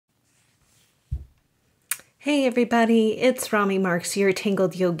Hey everybody, it's Rami Marks, your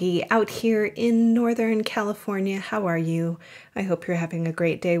Tangled Yogi out here in Northern California. How are you? I hope you're having a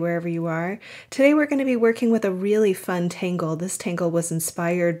great day wherever you are. Today we're going to be working with a really fun tangle. This tangle was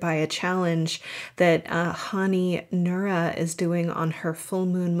inspired by a challenge that Annee is doing on her full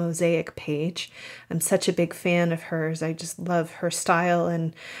moon mosaic page. I'm such a big fan of hers. I just love her style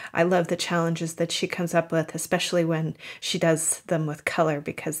and I love the challenges that she comes up with, especially when she does them with color,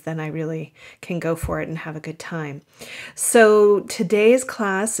 because then I really can go for it and have a good time. So today's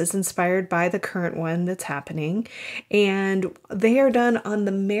class is inspired by the current one that's happening, and they are done on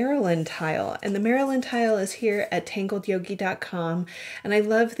the Marilyn tile, and the Marilyn tile is here at tangledyogi.com, and I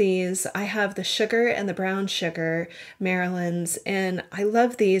love these. I have the sugar and the brown sugar Marilyns, and I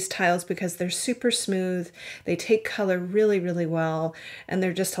love these tiles because they're super smooth. They take color really, really well, and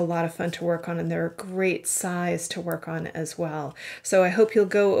they're just a lot of fun to work on, and they're a great size to work on as well. So I hope you'll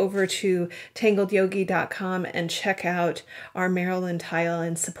go over to tangledyogi.com and check out our Marilyn tile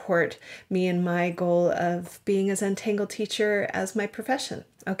and support me in my goal of being a Zentangle teacher as my profession.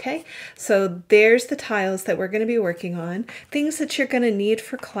 Okay, so there's the tiles that we're going to be working on. Things that you're going to need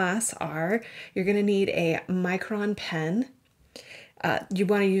for class are, you're going to need a micron pen. You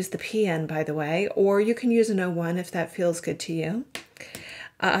want to use the PN, by the way, or you can use an O1 if that feels good to you.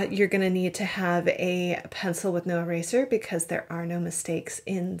 You're going to need to have a pencil with no eraser because there are no mistakes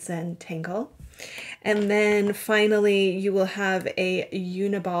in Zentangle. And then finally, you will have a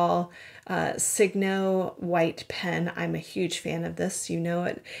Uniball Signo white pen. I'm a huge fan of this. You know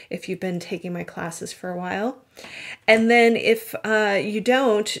it if you've been taking my classes for a while. And then if you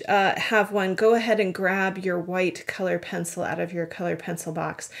don't have one, go ahead and grab your white color pencil out of your color pencil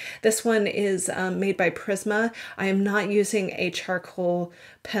box. This one is made by Prisma. I am not using a charcoal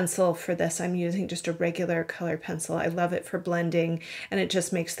pencil for this. I'm using just a regular color pencil. I love it for blending, and it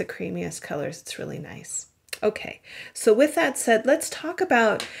just makes the creamiest colors. It's really nice. Okay, so with that said, let's talk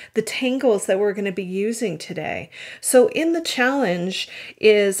about the tangles that we're going to be using today. So in the challenge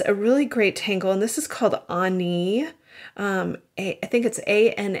is a really great tangle, and this is called Annee. I think it's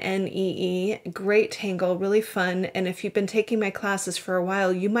Annee. Great tangle, really fun. And if you've been taking my classes for a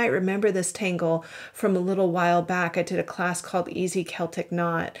while, you might remember this tangle from a little while back. I did a class called Easy Celtic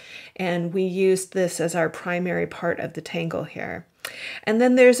Knot, and we used this as our primary part of the tangle here. And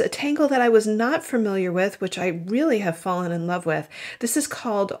then there's a tangle that I was not familiar with, which I really have fallen in love with. This is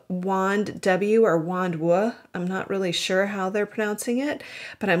called Wand W or Wand W. I'm not really sure how they're pronouncing it,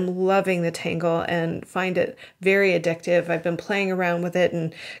 but I'm loving the tangle and find it very addictive. I've been playing around with it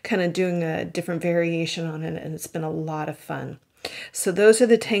and kind of doing a different variation on it, and it's been a lot of fun. So those are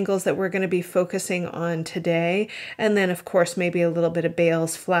the tangles that we're going to be focusing on today. And then, of course, maybe a little bit of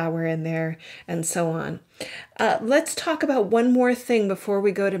Bale's flower in there and so on. Let's talk about one more thing before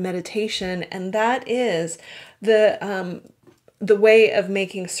we go to meditation, and that is the way of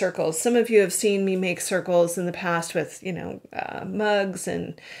making circles. Some of you have seen me make circles in the past with, mugs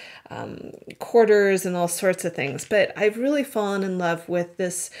and quarters and all sorts of things, but I've really fallen in love with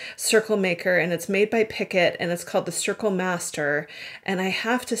this circle maker, and it's made by Pickett, and it's called the Circle Master. And I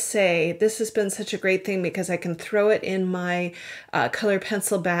have to say, this has been such a great thing because I can throw it in my color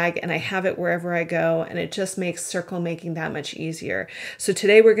pencil bag and I have it wherever I go, and it just makes circle making that much easier. So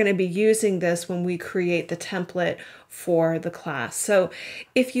today we're going to be using this when we create the template for the class. So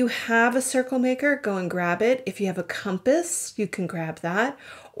if you have a circle maker, go and grab it. If you have a compass, you can grab that.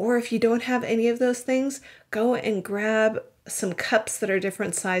 Or if you don't have any of those things, go and grab some cups that are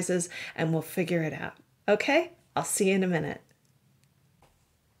different sizes and we'll figure it out. Okay, I'll see you in a minute.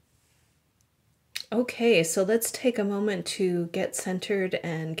 Okay, so let's take a moment to get centered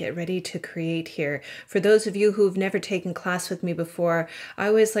and get ready to create here. For those of you who've never taken class with me before, I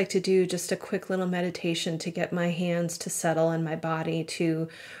always like to do just a quick little meditation to get my hands to settle and my body to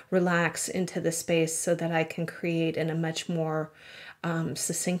relax into the space so that I can create in a much more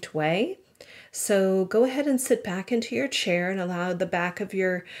succinct way. So go ahead and sit back into your chair and allow the back of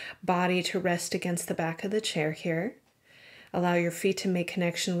your body to rest against the back of the chair here. Allow your feet to make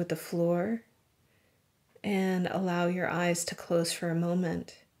connection with the floor. And allow your eyes to close for a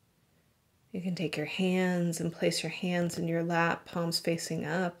moment. You can take your hands and place your hands in your lap, palms facing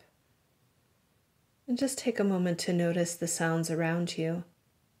up. And just take a moment to notice the sounds around you.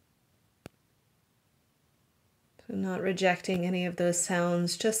 So not rejecting any of those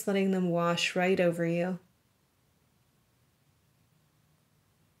sounds, just letting them wash right over you.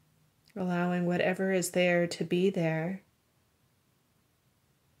 Allowing whatever is there to be there.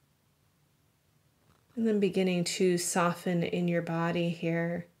 And then beginning to soften in your body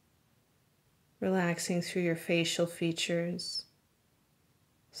here, relaxing through your facial features,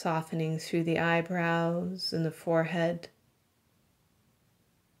 softening through the eyebrows and the forehead,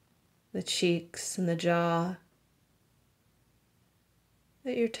 the cheeks and the jaw.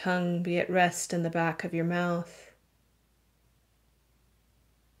 Let your tongue be at rest in the back of your mouth.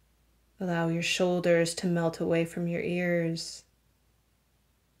 Allow your shoulders to melt away from your ears.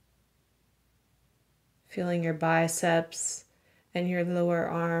 Feeling your biceps and your lower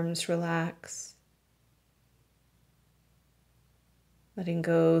arms relax. Letting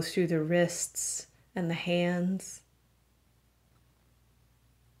go through the wrists and the hands.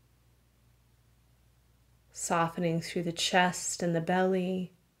 Softening through the chest and the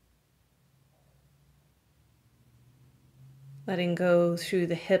belly. Letting go through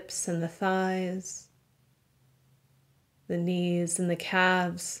the hips and the thighs, the knees and the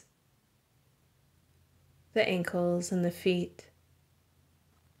calves, the ankles and the feet.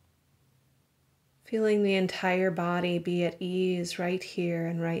 Feeling the entire body be at ease right here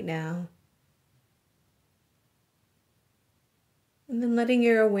and right now. And then letting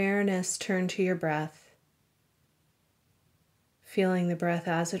your awareness turn to your breath. Feeling the breath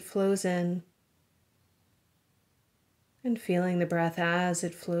as it flows in, and feeling the breath as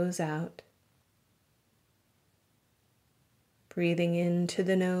it flows out. Breathing into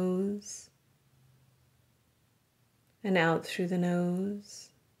the nose and out through the nose.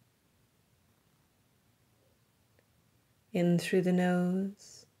 In through the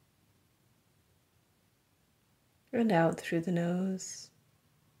nose and out through the nose.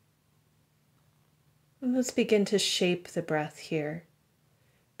 And let's begin to shape the breath here.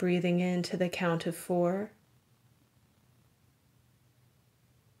 Breathing into the count of 4.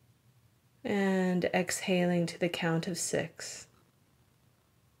 And exhaling to the count of 6.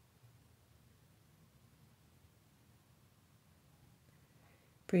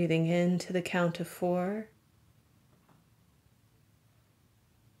 Breathing in to the count of 4.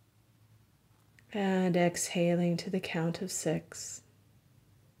 And exhaling to the count of 6.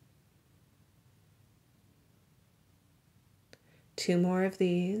 2 more of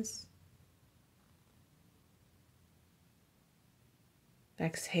these.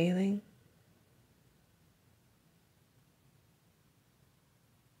 Exhaling.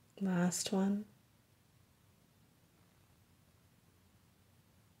 Last one.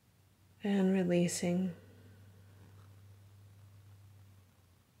 And releasing.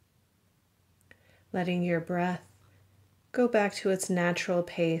 Letting your breath go back to its natural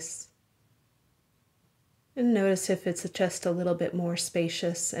pace. And notice if it's just a little bit more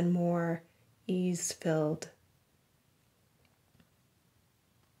spacious and more ease-filled.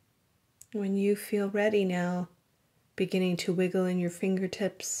 When you feel ready now, beginning to wiggle in your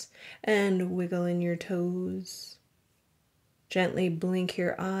fingertips and wiggle in your toes. Gently blink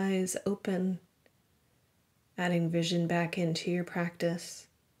your eyes open, adding vision back into your practice.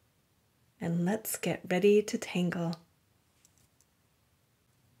 And let's get ready to tangle.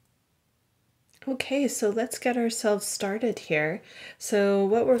 Okay, so let's get ourselves started here. So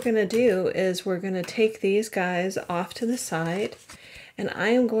what we're going to do is we're going to take these guys off to the side, and I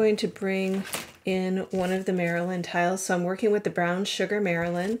am going to bring in one of the Marilyn tiles. So I'm working with the brown sugar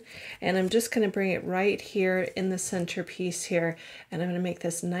Marilyn, and I'm just going to bring it right here in the center piece here, and I'm going to make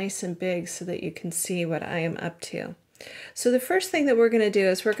this nice and big so that you can see what I am up to. So the first thing that we're going to do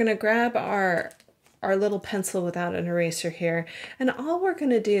is we're going to grab our little pencil without an eraser here, and all we're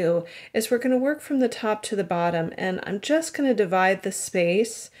going to do is we're going to work from the top to the bottom, and I'm just going to divide the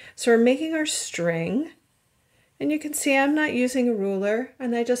space. So we're making our string, and you can see I'm not using a ruler,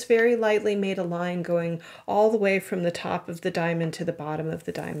 and I just very lightly made a line going all the way from the top of the diamond to the bottom of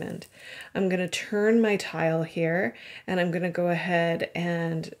the diamond. I'm going to turn my tile here, and I'm going to go ahead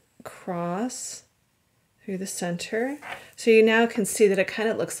and cross through the center. So you now can see that it kind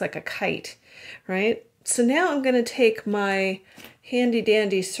of looks like a kite, right? So now I'm going to take my handy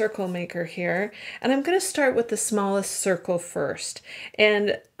dandy circle maker here, and I'm going to start with the smallest circle first.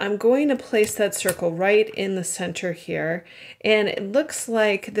 And I'm going to place that circle right in the center here. And it looks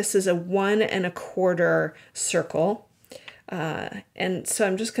like this is a 1 1/4 circle. And so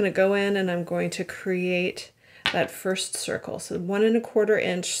I'm just going to go in and I'm going to create that first circle. So 1 1/4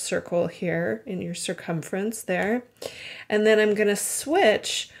 inch circle here in your circumference there. And then I'm going to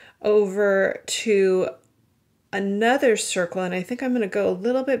switch over to another circle, and I think I'm going to go a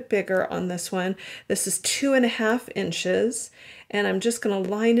little bit bigger on this one. This is 2 1/2 inches, and I'm just going to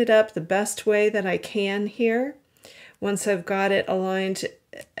line it up the best way that I can here. Once I've got it aligned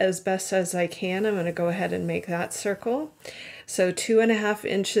as best as I can. I'm going to go ahead and make that circle. So 2.5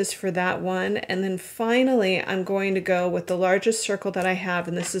 inches for that one. And then finally, I'm going to go with the largest circle that I have.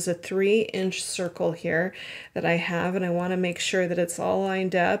 And this is a 3-inch circle here that I have. And I want to make sure that it's all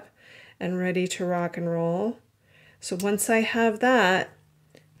lined up and ready to rock and roll. So once I have that,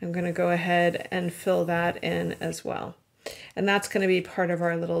 I'm going to go ahead and fill that in as well. And that's going to be part of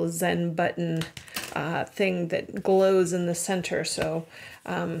our little Zen button thing that glows in the center. So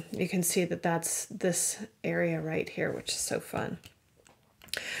you can see that that's this area right here, which is so fun.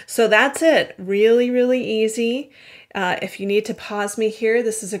 So that's it. Really, really easy. If you need to pause me here,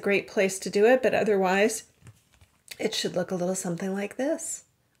 this is a great place to do it. But otherwise, it should look a little something like this.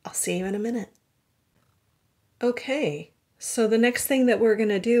 I'll see you in a minute. Okay. So the next thing that we're going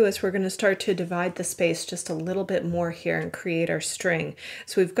to do is we're going to start to divide the space just a little bit more here and create our string.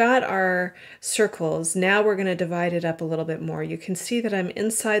 So we've got our circles. Now we're going to divide it up a little bit more. You can see that I'm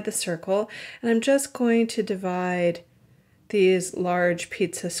inside the circle, and I'm just going to divide these large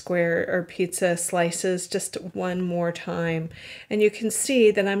pizza square or pizza slices just one more time. And you can see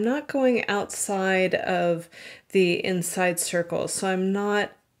that I'm not going outside of the inside circle. So I'm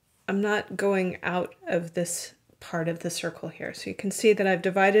not going out of this part of the circle here. So you can see that I've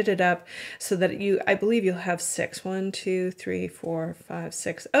divided it up so that I believe you'll have 6. 1, 2, 3, 4, 5,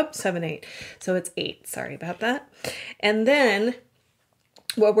 6, 7, 8. So it's 8. Sorry about that. And then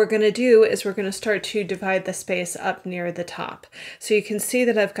what we're going to do is we're going to start to divide the space up near the top. So you can see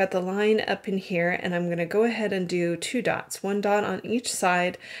that I've got the line up in here, and I'm going to go ahead and do 2 dots, 1 dot on each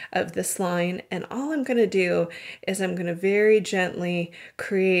side of this line. And all I'm going to do is I'm going to very gently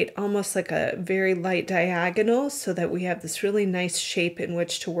create almost like a very light diagonal so that we have this really nice shape in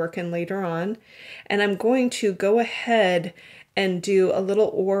which to work in later on. And I'm going to go ahead and do a little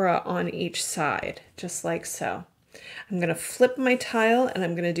aura on each side, just like so. I'm going to flip my tile and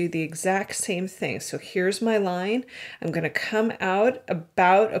I'm going to do the exact same thing. So here's my line. I'm going to come out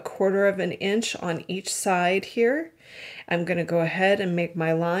about 1/4 inch on each side here. I'm going to go ahead and make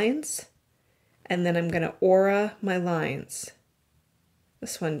my lines, and then I'm going to aura my lines.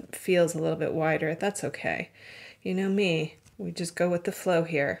 This one feels a little bit wider. That's okay. You know me, we just go with the flow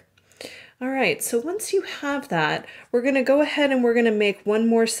here. All right, so once you have that, we're going to go ahead and we're going to make one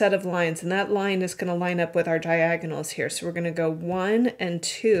more set of lines, and that line is going to line up with our diagonals here. So we're going to go 1 and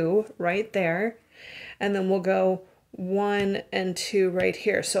 2 right there, and then we'll go 1 and 2 right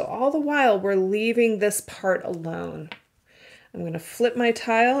here. So all the while we're leaving this part alone. I'm going to flip my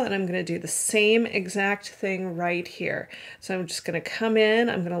tile and I'm going to do the same exact thing right here. So I'm just going to come in,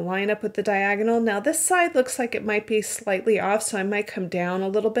 I'm going to line up with the diagonal. Now this side looks like it might be slightly off, so I might come down a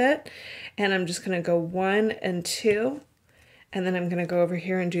little bit. And I'm just going to go 1 and 2. And then I'm going to go over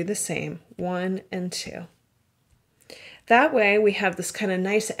here and do the same, 1 and 2. That way we have this kind of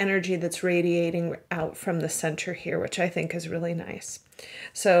nice energy that's radiating out from the center here, which I think is really nice.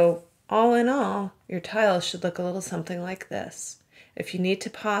 So all in all, your tiles should look a little something like this. If you need to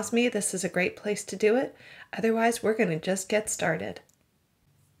pause me, this is a great place to do it. Otherwise, we're going to just get started.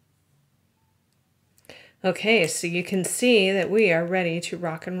 Okay, so you can see that we are ready to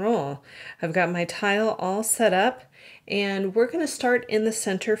rock and roll. I've got my tile all set up, and we're going to start in the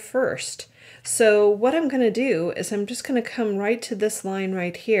center first. So what I'm going to do is I'm just going to come right to this line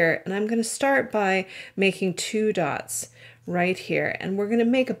right here, and I'm going to start by making 2 dots right here, and we're going to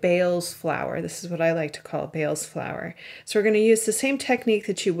make a Bale's flower. This is what I like to call a Bale's flower. So we're going to use the same technique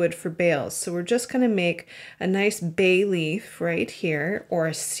that you would for bales. So we're just going to make a nice bay leaf right here, or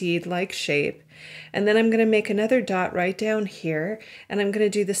a seed-like shape, and then I'm going to make another dot right down here, and I'm going to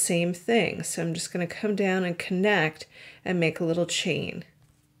do the same thing. So I'm just going to come down and connect and make a little chain.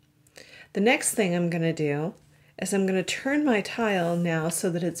 The next thing I'm going to do is I'm going to turn my tile now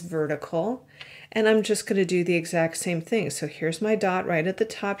so that it's vertical, and I'm just going to do the exact same thing. So here's my dot right at the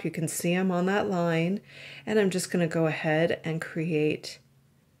top. You can see I'm on that line, and I'm just going to go ahead and create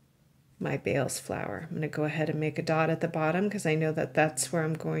my Bale's flower. I'm going to go ahead and make a dot at the bottom because I know that that's where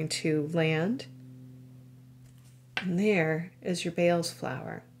I'm going to land. And there is your Bale's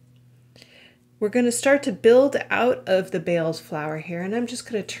flower. We're going to start to build out of the Bale's flower here, and I'm just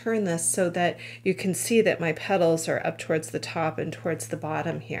going to turn this so that you can see that my petals are up towards the top and towards the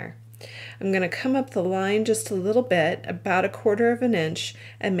bottom here. I'm going to come up the line just a little bit, about 1/4 inch,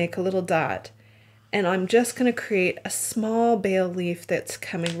 and make a little dot. And I'm just going to create a small bale leaf that's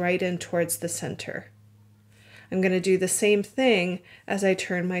coming right in towards the center. I'm going to do the same thing as I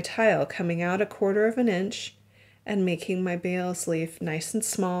turn my tile, coming out 1/4 inch and making my bale's leaf nice and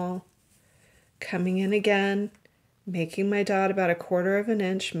small, coming in again, making my dot about 1/4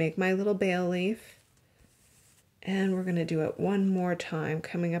 inch, make my little bale leaf, And we're going to do it one more time,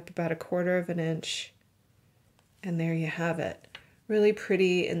 coming up about 1/4 of an inch. And there you have it. Really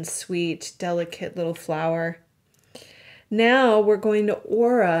pretty and sweet, delicate little flower. Now we're going to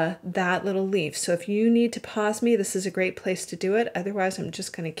aura that little leaf. So if you need to pause me, this is a great place to do it. Otherwise, I'm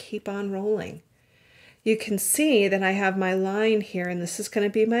just going to keep on rolling. You can see that I have my line here, and this is going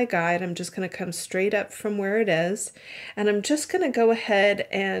to be my guide. I'm just going to come straight up from where it is, and I'm just going to go ahead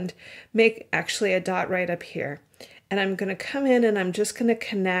and make actually a dot right up here. And I'm going to come in and I'm just going to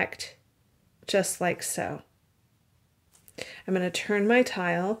connect just like so. I'm going to turn my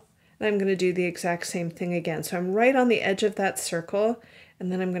tile, and I'm going to do the exact same thing again. So I'm right on the edge of that circle,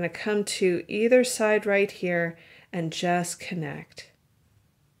 and then I'm going to come to either side right here and just connect.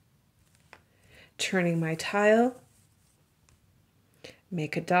 Turning my tile,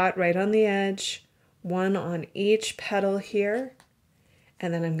 make a dot right on the edge, one on each petal here,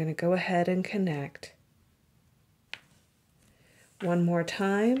 and then I'm going to go ahead and connect. One more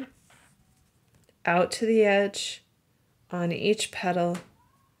time, out to the edge, on each petal,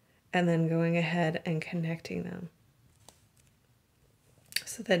 and then going ahead and connecting them.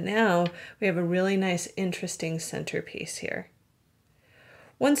 So that now we have a really nice, interesting centerpiece here.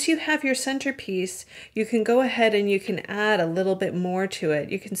 Once you have your centerpiece, you can go ahead and you can add a little bit more to it.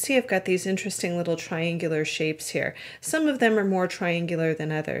 You can see I've got these interesting little triangular shapes here. Some of them are more triangular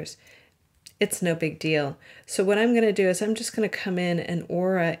than others. It's no big deal. So what I'm going to do is I'm just going to come in and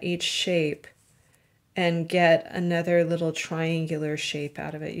aura each shape and get another little triangular shape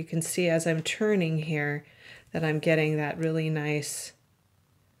out of it. You can see as I'm turning here that I'm getting that really nice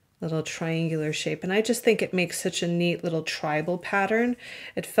little triangular shape. And I just think it makes such a neat little tribal pattern.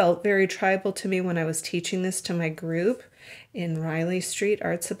 It felt very tribal to me when I was teaching this to my group in Riley Street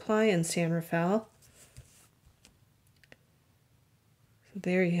Art Supply in San Rafael. So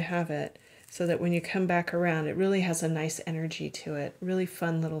there you have it. So that when you come back around, it really has a nice energy to it. Really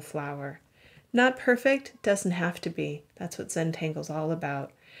fun little flower. Not perfect, doesn't have to be. That's what Zentangle's all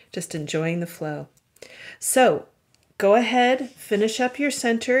about. Just enjoying the flow. So go ahead, finish up your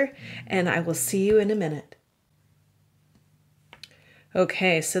center, and I will see you in a minute.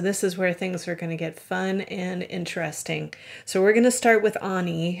 Okay, so this is where things are going to get fun and interesting. So we're going to start with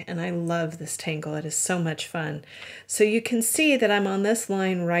Annee, and I love this tangle. It is so much fun. So you can see that I'm on this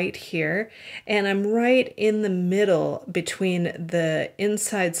line right here, and I'm right in the middle between the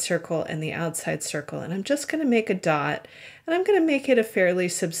inside circle and the outside circle. And I'm just going to make a dot, and I'm going to make it a fairly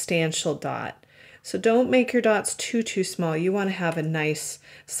substantial dot. So don't make your dots too small. You want to have a nice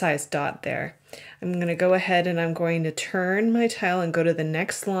sized dot there. I'm going to go ahead and I'm going to turn my tile and go to the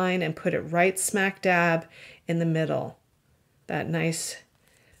next line and put it right smack dab in the middle. That nice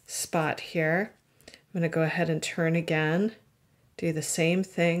spot here. I'm going to go ahead and turn again. Do the same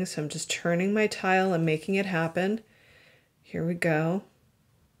thing. So I'm just turning my tile and making it happen. Here we go.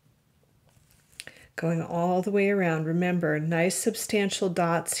 Going all the way around. Remember, nice substantial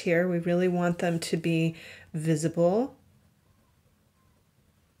dots here. We really want them to be visible.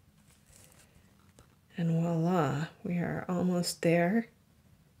 And voila, we are almost there.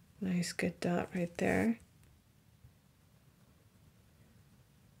 Nice good dot right there.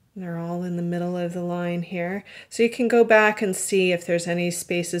 And they're all in the middle of the line here. So you can go back and see if there's any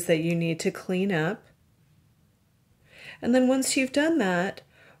spaces that you need to clean up. And then once you've done that,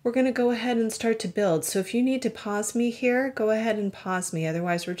 we're going to go ahead and start to build. So if you need to pause me here, go ahead and pause me.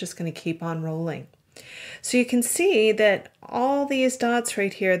 Otherwise, we're just going to keep on rolling. So you can see that all these dots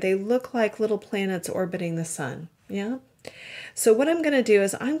right here, they look like little planets orbiting the sun. Yeah. So what I'm going to do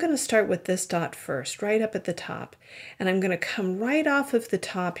is I'm going to start with this dot first, right up at the top. And I'm going to come right off of the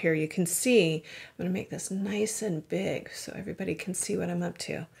top here. You can see, I'm going to make this nice and big so everybody can see what I'm up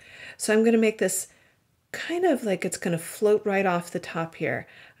to. So I'm going to make this kind of like it's going to float right off the top here.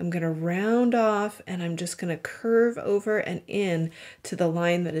 I'm going to round off and I'm just going to curve over and in to the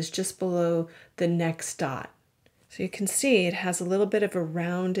line that is just below the next dot. So you can see it has a little bit of a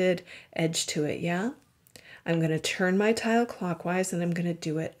rounded edge to it, yeah? I'm going to turn my tile clockwise and I'm going to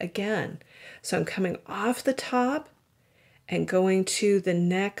do it again. So I'm coming off the top and going to the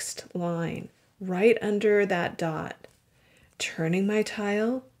next line, right under that dot. Turning my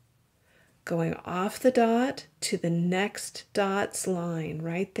tile, going off the dot to the next dot's line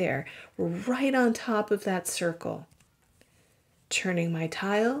right there. We're right on top of that circle. Turning my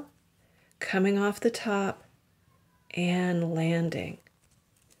tile, coming off the top, and landing.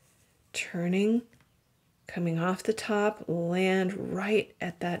 Turning, coming off the top, land right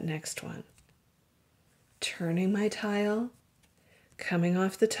at that next one. Turning my tile, coming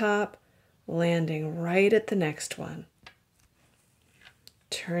off the top, landing right at the next one.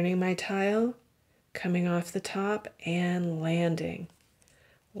 Turning my tile, coming off the top and landing.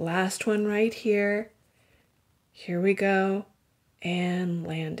 Last one right here. Here we go, and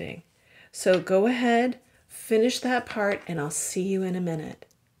landing. So go ahead, finish that part, and I'll see you in a minute.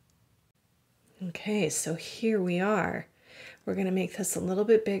 Okay, so here we are. We're going to make this a little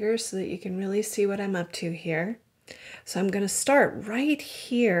bit bigger so that you can really see what I'm up to here. So I'm going to start right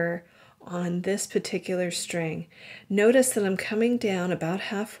here on this particular string. Notice that I'm coming down about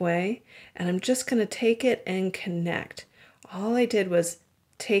halfway, and I'm just going to take it and connect. All I did was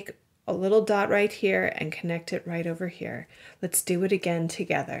take a little dot right here and connect it right over here. Let's do it again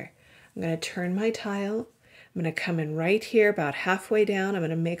together. I'm going to turn my tile. I'm going to come in right here about halfway down. I'm going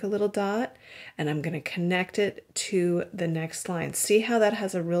to make a little dot, and I'm going to connect it to the next line. See how that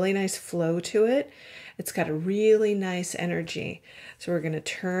has a really nice flow to it? It's got a really nice energy. So we're going to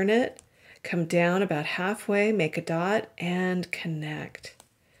turn it, come down about halfway, make a dot, and connect.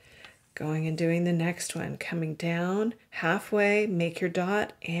 Going and doing the next one. Coming down halfway, make your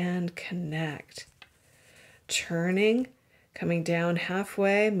dot, and connect. Turning, coming down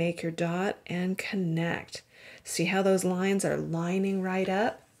halfway, make your dot, and connect. See how those lines are lining right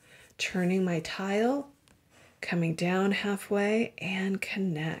up? Turning my tile, coming down halfway, and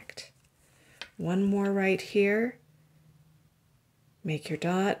connect. One more right here. Make your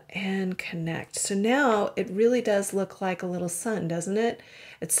dot and connect. So now it really does look like a little sun, doesn't it?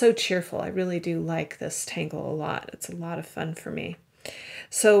 It's so cheerful. I really do like this tangle a lot. It's a lot of fun for me.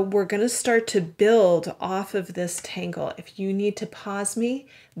 So we're going to start to build off of this tangle. If you need to pause me,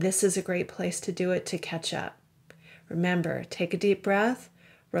 this is a great place to do it to catch up. Remember, take a deep breath,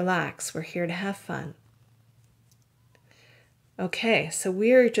 relax. We're here to have fun. Okay, so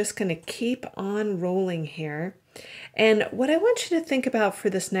we're just going to keep on rolling here. And what I want you to think about for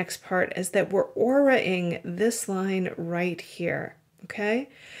this next part is that we're auraing this line right here, okay?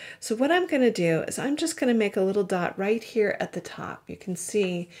 So what I'm going to do is I'm just going to make a little dot right here at the top. You can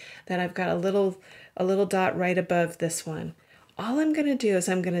see that I've got a little dot right above this one. All I'm going to do is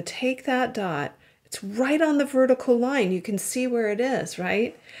I'm going to take that dot. It's right on the vertical line. You can see where it is,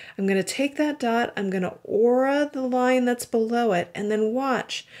 right? I'm going to take that dot, I'm going to aura the line that's below it, and then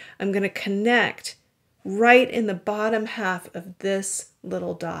watch. I'm going to connect right in the bottom half of this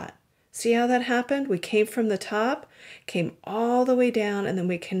little dot. See how that happened? We came from the top, came all the way down, and then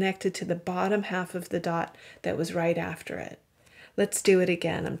we connected to the bottom half of the dot that was right after it. Let's do it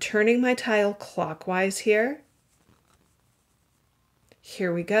again. I'm turning my tile clockwise here.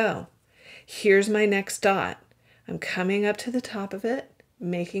 Here we go. Here's my next dot. I'm coming up to the top of it,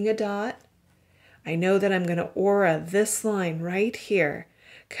 making a dot. I know that I'm going to aura this line right here,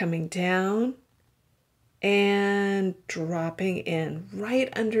 coming down and dropping in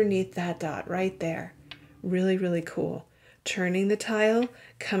right underneath that dot right there. Really, really cool. Turning the tile,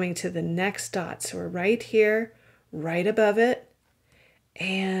 coming to the next dot. So we're right here, right above it,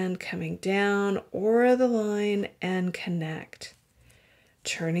 and coming down, aura the line, and connect.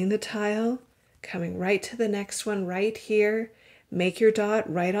 Turning the tile, coming right to the next one right here, make your dot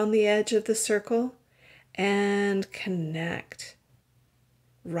right on the edge of the circle, and connect.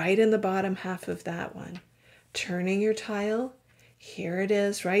 Right in the bottom half of that one. Turning your tile, here it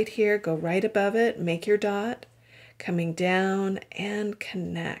is right here, go right above it, make your dot, coming down and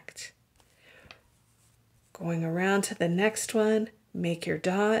connect. Going around to the next one, make your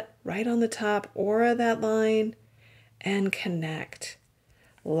dot right on the top, aura that line, and connect.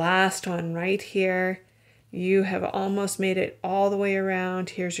 Last one right here. You have almost made it all the way around.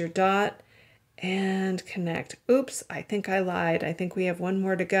 Here's your dot and connect. Oops, I think I lied. I think we have one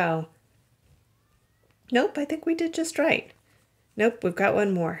more to go. Nope, I think we did just right. Nope, we've got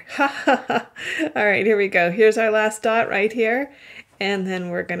one more. Ha ha ha. All right, here we go. Here's our last dot right here. And then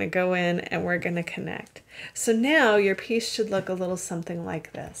we're going to go in and we're going to connect. So now your piece should look a little something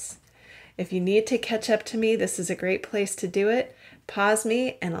like this. If you need to catch up to me, this is a great place to do it. Pause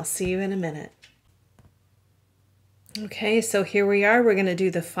me and I'll see you in a minute. Okay, so here we are. We're going to do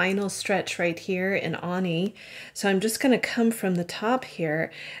the final stretch right here in Annee. So I'm just going to come from the top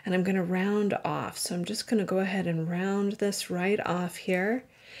here and I'm going to round off. So I'm just going to go ahead and round this right off here.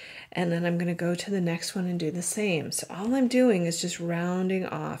 And then I'm going to go to the next one and do the same. So all I'm doing is just rounding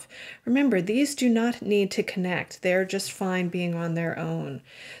off. Remember, these do not need to connect. They're just fine being on their own.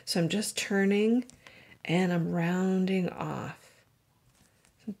 So I'm just turning and I'm rounding off.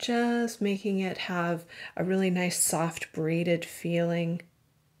 Just making it have a really nice soft braided feeling.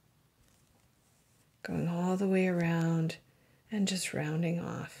 Going all the way around and just rounding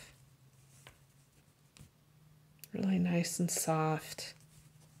off. Really nice and soft.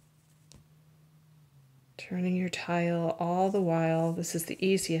 Turning your tile all the while. This is the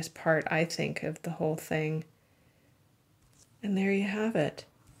easiest part, I think, of the whole thing. And there you have it.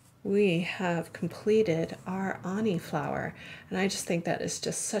 We have completed our Annee flower. And I just think that is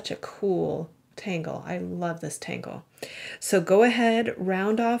just such a cool tangle. I love this tangle. So go ahead,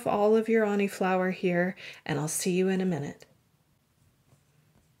 round off all of your Annee flower here, and I'll see you in a minute.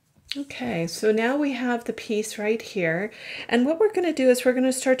 Okay, so now we have the piece right here, and what we're going to do is we're going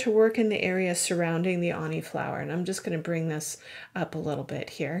to start to work in the area surrounding the Annee flower, and I'm just going to bring this up a little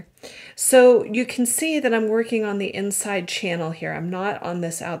bit here. So you can see that I'm working on the inside channel here. I'm not on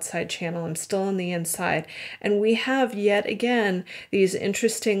this outside channel, I'm still on the inside, and we have yet again these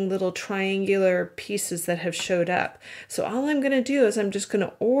interesting little triangular pieces that have showed up. So all I'm going to do is I'm just going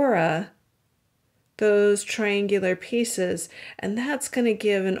to aura those triangular pieces, and that's going to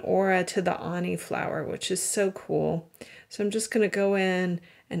give an aura to the Annee flower, which is so cool. So I'm just going to go in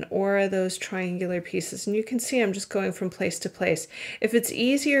and aura those triangular pieces, and you can see I'm just going from place to place. If it's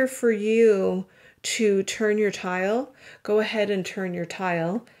easier for you to turn your tile, go ahead and turn your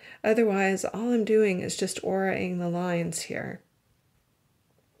tile. Otherwise, all I'm doing is just auraing the lines here.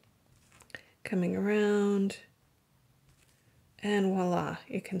 Coming around. And voila,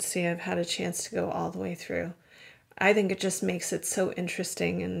 you can see I've had a chance to go all the way through. I think it just makes it so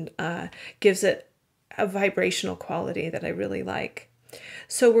interesting and gives it a vibrational quality that I really like.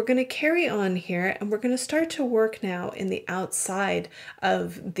 So we're going to carry on here, and we're going to start to work now in the outside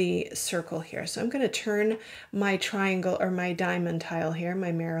of the circle here. So I'm going to turn my triangle or my diamond tile here,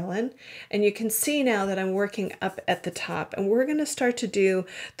 my Marilyn, and you can see now that I'm working up at the top, and we're going to start to do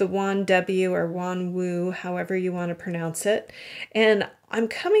the Wan W or Wan Wu, however you want to pronounce it. And I'm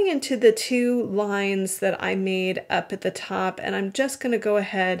coming into the two lines that I made up at the top, and I'm just going to go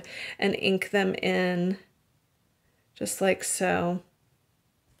ahead and ink them in just like so,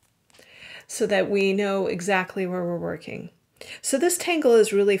 so that we know exactly where we're working. So this tangle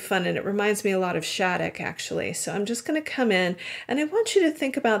is really fun, and it reminds me a lot of Shattuck actually. So I'm just going to come in, and I want you to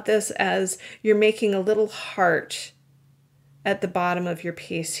think about this as you're making a little heart at the bottom of your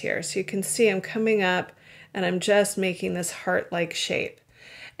piece here. So you can see I'm coming up and I'm just making this heart-like shape.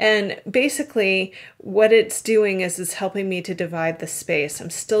 And basically what it's doing is it's helping me to divide the space. I'm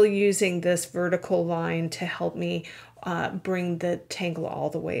still using this vertical line to help me bring the tangle all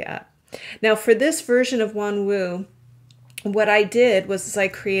the way up. Now for this version of Wan Wu, what I did was I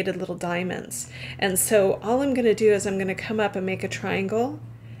created little diamonds. And so all I'm going to do is I'm going to come up and make a triangle,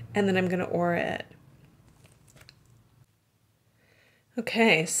 and then I'm going to aura it.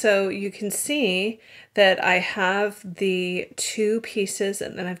 Okay, so you can see that I have the two pieces,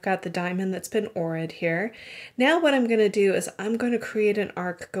 and then I've got the diamond that's been auraed here. Now what I'm going to do is I'm going to create an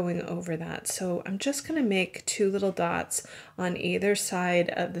arc going over that. So I'm just going to make two little dots on either side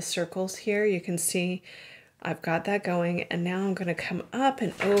of the circles here. You can see I've got that going, and now I'm going to come up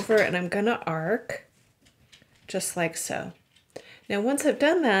and over, and I'm going to arc just like so. Now once I've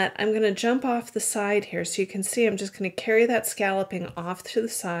done that, I'm going to jump off the side here. So you can see I'm just going to carry that scalloping off to the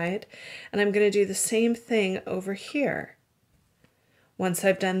side, and I'm going to do the same thing over here. Once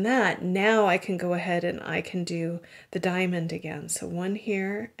I've done that, now I can go ahead and I can do the diamond again. So one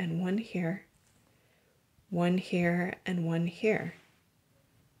here and one here, one here and one here.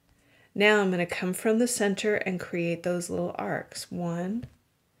 Now I'm going to come from the center and create those little arcs. 1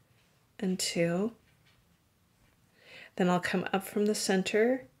 and 2. Then I'll come up from the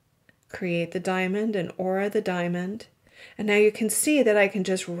center, create the diamond and aura the diamond. And now you can see that I can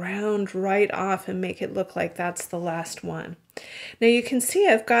just round right off and make it look like that's the last one. Now you can see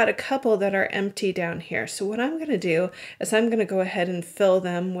I've got a couple that are empty down here. So what I'm going to do is I'm going to go ahead and fill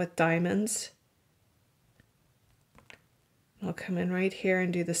them with diamonds. I'll come in right here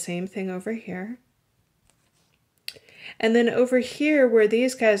and do the same thing over here. And then over here where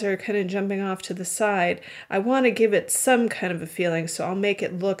these guys are kind of jumping off to the side, I want to give it some kind of a feeling, so I'll make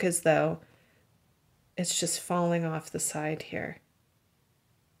it look as though it's just falling off the side here.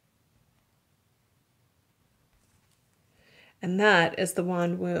 And that is the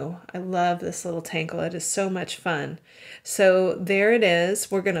Wan Wu. I love this little tangle. It is so much fun. So there it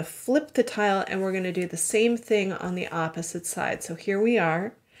is. We're going to flip the tile, and we're going to do the same thing on the opposite side. So here we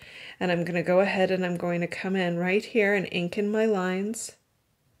are. And I'm going to go ahead and I'm going to come in right here and ink in my lines.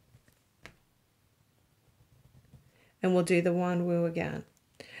 And we'll do the Wan Wu again.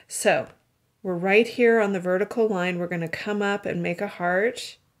 So we're right here on the vertical line. We're going to come up and make a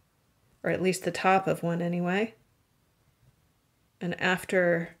heart, or at least the top of one anyway. And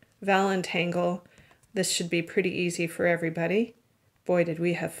after Valentangle, this should be pretty easy for everybody. Boy, did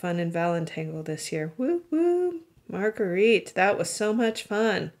we have fun in Valentangle this year. Woo woo, Marguerite, that was so much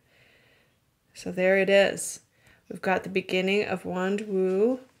fun. So there it is. We've got the beginning of wand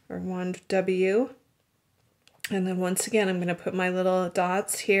woo or wand W. And then once again, I'm going to put my little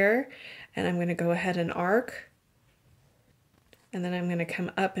dots here and I'm going to go ahead and arc. And then I'm going to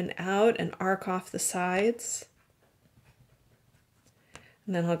come up and out and arc off the sides.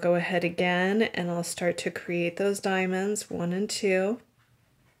 And then I'll go ahead again and I'll start to create those diamonds, 1 and 2.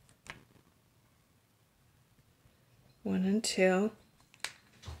 1 and 2.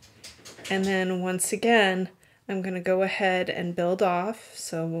 And then once again, I'm going to go ahead and build off.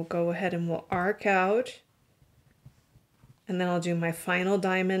 So we'll go ahead and we'll arc out. And then I'll do my final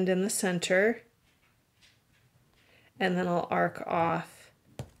diamond in the center. And then I'll arc off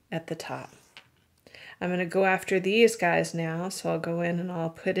at the top. I'm going to go after these guys now, so I'll go in and I'll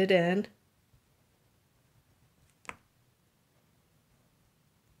put it in.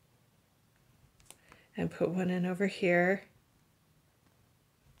 And put one in over here.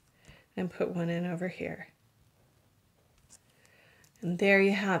 And put one in over here. And there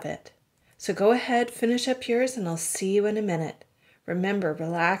you have it. So go ahead, finish up yours, and I'll see you in a minute. Remember,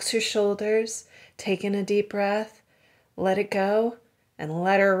 relax your shoulders, take in a deep breath, let it go, and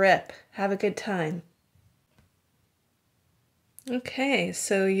let her rip. Have a good time. Okay,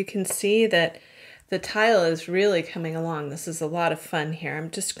 so you can see that the tile is really coming along. This is a lot of fun here.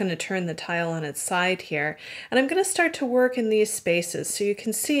 I'm just going to turn the tile on its side here, and I'm going to start to work in these spaces. So you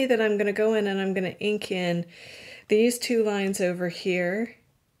can see that I'm going to go in and I'm going to ink in these 2 lines over here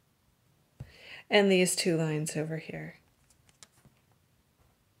and these 2 lines over here.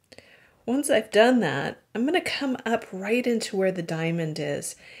 Once I've done that, I'm going to come up right into where the diamond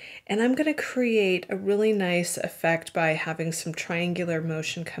is. And I'm going to create a really nice effect by having some triangular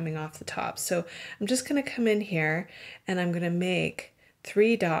motion coming off the top. So I'm just going to come in here and I'm going to make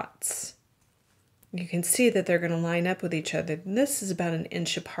 3 dots. You can see that they're going to line up with each other. And this is about 1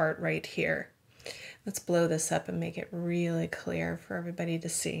 inch apart right here. Let's blow this up and make it really clear for everybody to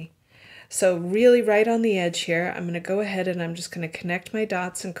see. So really right on the edge here, I'm going to go ahead and I'm just going to connect my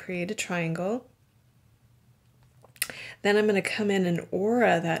dots and create a triangle. Then I'm going to come in and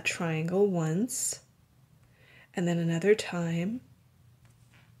aura that triangle once, and then another time.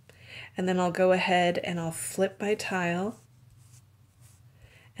 And then I'll go ahead and I'll flip my tile,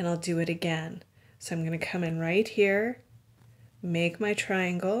 and I'll do it again. So I'm going to come in right here, make my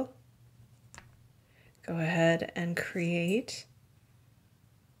triangle, go ahead and create.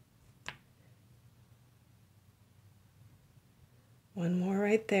 One more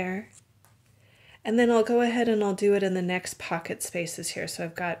right there. And then I'll go ahead and I'll do it in the next pocket spaces here. So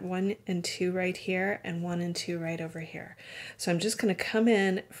I've got 1 and 2 right here and 1 and 2 right over here. So I'm just going to come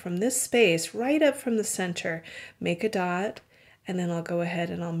in from this space right up from the center, make a dot, and then I'll go ahead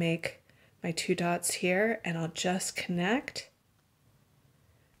and I'll make my 2 dots here and I'll just connect.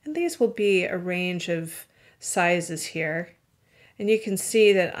 And these will be a range of sizes here. And you can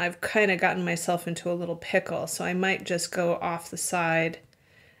see that I've kind of gotten myself into a little pickle. So I might just go off the side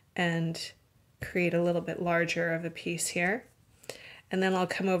and create a little bit larger of a piece here. And then I'll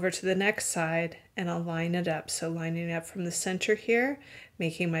come over to the next side and I'll line it up. So lining up from the center here,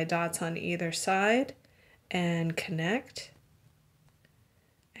 making my dots on either side and connect.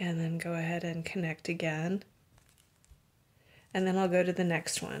 And then go ahead and connect again. And then I'll go to the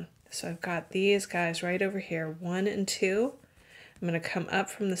next one. So I've got these guys right over here, 1 and 2. I'm going to come up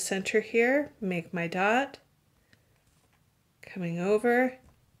from the center here, make my dot, coming over,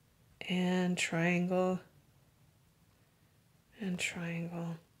 and triangle, and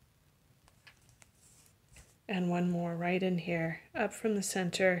triangle. And one more right in here, up from the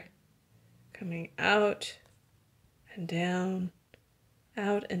center, coming out and down,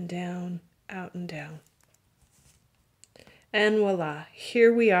 out and down, out and down. And voila,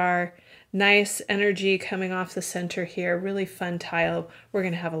 here we are. Nice energy coming off the center here. Really fun tile. We're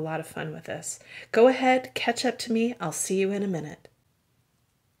going to have a lot of fun with this. Go ahead, catch up to me. I'll see you in a minute.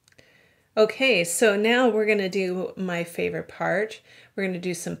 Okay, so now we're going to do my favorite part. We're going to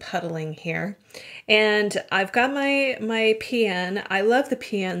do some puddling here. And I've got my PN. I love the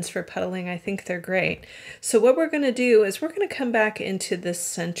PNs for puddling. I think they're great. So what we're going to do is we're going to come back into this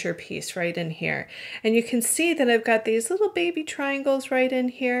center piece right in here. And you can see that I've got these little baby triangles right in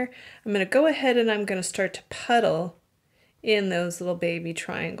here. I'm going to go ahead and I'm going to start to puddle in those little baby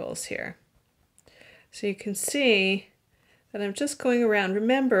triangles here. So you can see that I'm just going around.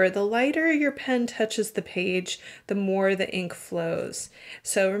 Remember, the lighter your pen touches the page, the more the ink flows.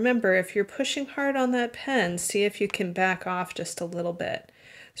 So remember, if you're pushing hard on that pen, see if you can back off just a little bit.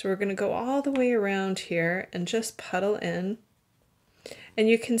 So we're going to go all the way around here and just puddle in. And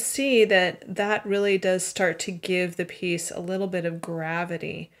you can see that that really does start to give the piece a little bit of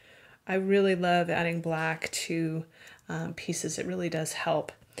gravity. I really love adding black to pieces. It really does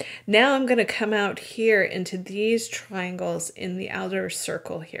help. Now I'm going to come out here into these triangles in the outer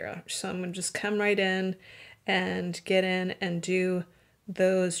circle here. So I'm going to just come right in and get in and do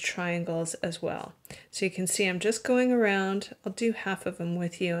those triangles as well. So you can see I'm just going around. I'll do half of them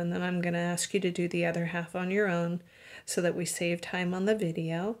with you, and then I'm going to ask you to do the other half on your own so that we save time on the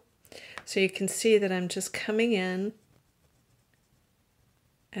video. So you can see that I'm just coming in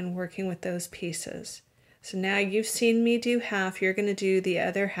and working with those pieces. So now you've seen me do half, you're going to do the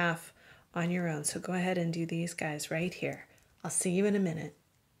other half on your own. So go ahead and do these guys right here. I'll see you in a minute.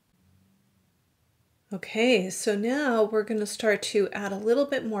 Okay, so now we're going to start to add a little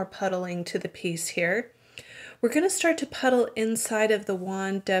bit more puddling to the piece here. We're going to start to puddle inside of the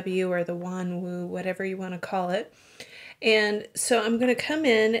wand W or the wand Wu, whatever you want to call it. And so I'm going to come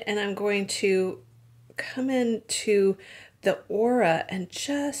in and I'm going to come into the aura and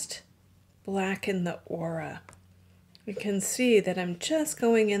just blacken the aura. You can see that I'm just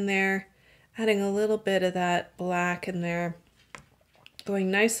going in there, adding a little bit of that black in there, going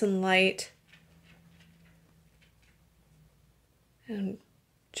nice and light, and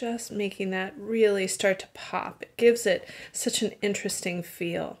just making that really start to pop. It gives it such an interesting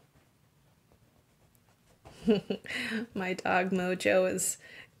feel. My dog Mojo is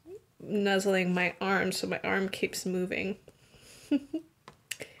nuzzling my arm, so my arm keeps moving. So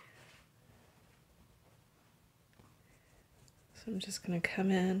I'm just going to come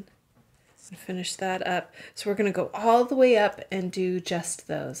in and finish that up. So we're going to go all the way up and do just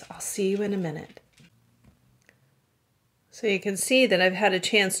those. I'll see you in a minute. So you can see that I've had a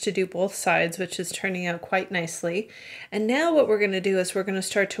chance to do both sides, which is turning out quite nicely. And now what we're going to do is we're going to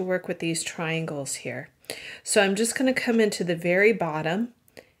start to work with these triangles here. So I'm just going to come into the very bottom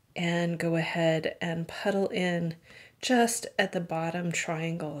and go ahead and puddle in just at the bottom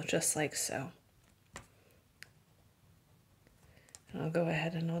triangle, just like so. And I'll go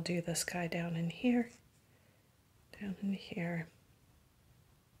ahead and I'll do this guy down in here, and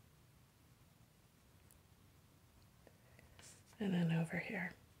then over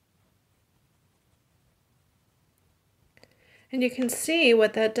here. And you can see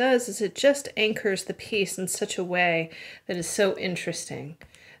what that does is it just anchors the piece in such a way that is so interesting.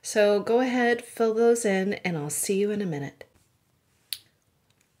 So go ahead, fill those in, and I'll see you in a minute.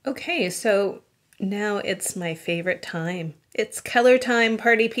 Okay, so now it's my favorite time. It's color time,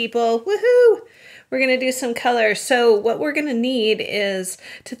 party people. Woohoo! We're going to do some color. So what we're going to need is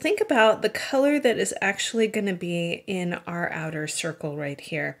to think about the color that is actually going to be in our outer circle right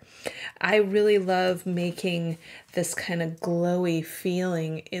here. I really love making this kind of glowy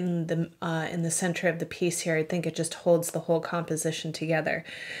feeling in the center of the piece here. I think it just holds the whole composition together.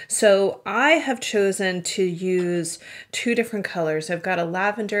 So I have chosen to use two different colors. I've got a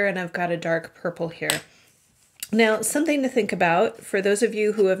lavender and I've got a dark purple here. Now, something to think about for those of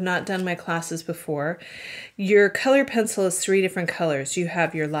you who have not done my classes before, your color pencil is three different colors. You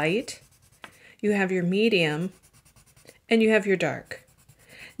have your light, you have your medium, and you have your dark.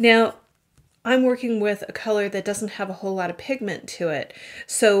 Now, I'm working with a color that doesn't have a whole lot of pigment to it.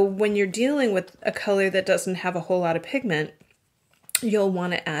 So when you're dealing with a color that doesn't have a whole lot of pigment, you'll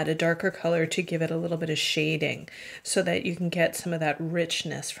want to add a darker color to give it a little bit of shading so that you can get some of that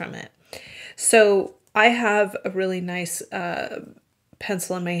richness from it. So I have a really nice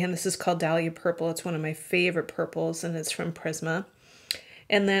pencil in my hand. This is called Dahlia Purple. It's one of my favorite purples, and it's from Prisma.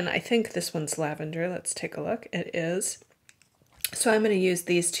 And then I think this one's lavender. Let's take a look. It is. So I'm going to use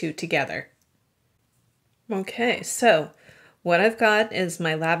these two together. Okay, so what I've got is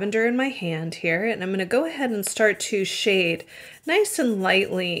my lavender in my hand here, and I'm going to go ahead and start to shade nice and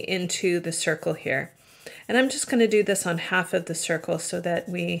lightly into the circle here. And I'm just going to do this on half of the circle so that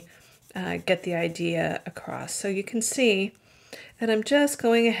we get the idea across. So you can see that I'm just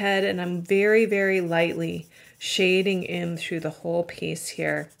going ahead and I'm very, very lightly shading in through the whole piece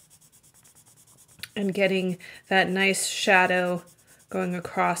here and getting that nice shadow going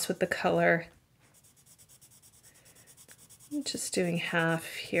across with the color. I'm just doing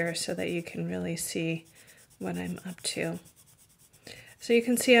half here so that you can really see what I'm up to. So you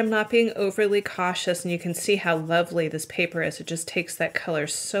can see I'm not being overly cautious, and you can see how lovely this paper is. It just takes that color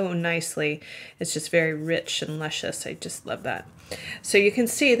so nicely. It's just very rich and luscious. I just love that. So you can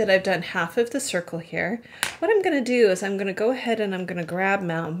see that I've done half of the circle here. What I'm going to do is I'm going to go ahead and I'm going to grab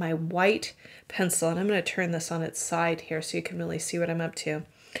now my white pencil, and I'm going to turn this on its side here so you can really see what I'm up to.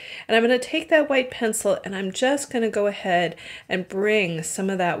 And I'm going to take that white pencil and I'm just going to go ahead and bring some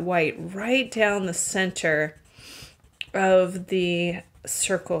of that white right down the center of the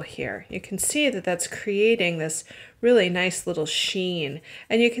circle here. You can see that that's creating this really nice little sheen.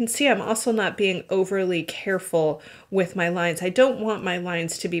 And you can see I'm also not being overly careful with my lines. I don't want my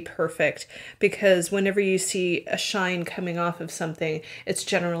lines to be perfect because whenever you see a shine coming off of something, it's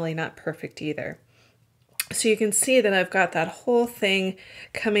generally not perfect either. So you can see that I've got that whole thing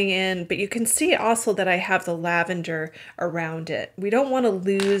coming in, but you can see also that I have the lavender around it. We don't want to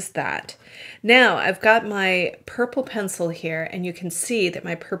lose that. Now I've got my purple pencil here, and you can see that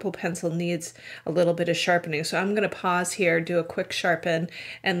my purple pencil needs a little bit of sharpening. So I'm going to pause here, do a quick sharpen,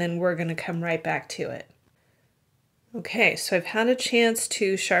 and then we're going to come right back to it. Okay, so I've had a chance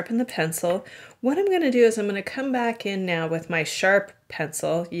to sharpen the pencil. What I'm going to do is I'm going to come back in now with my sharp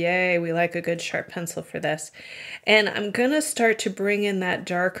pencil. Yay, we like a good sharp pencil for this. And I'm going to start to bring in that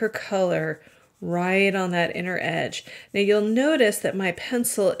darker color right on that inner edge. Now you'll notice that my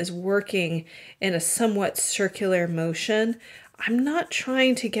pencil is working in a somewhat circular motion. I'm not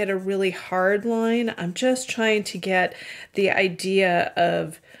trying to get a really hard line. I'm just trying to get the idea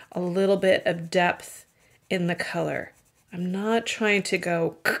of a little bit of depth in the color. I'm not trying to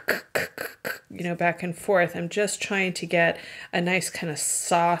go, back and forth. I'm just trying to get a nice kind of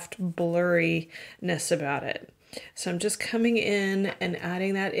soft blurriness about it. So I'm just coming in and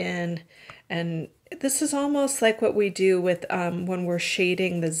adding that in. And this is almost like what we do with when we're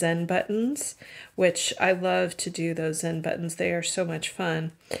shading the Zen buttons, which I love to do those Zen buttons. They are so much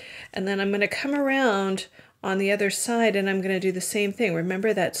fun. And then I'm going to come around on the other side and I'm going to do the same thing.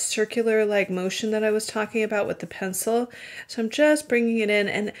 Remember that circular like motion that I was talking about with the pencil? So I'm just bringing it in,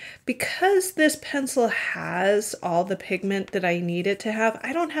 and because this pencil has all the pigment that I need it to have,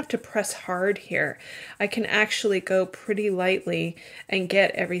 I don't have to press hard here. I can actually go pretty lightly and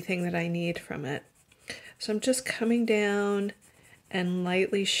get everything that I need from it. So I'm just coming down and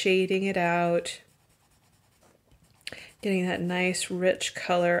lightly shading it out, getting that nice rich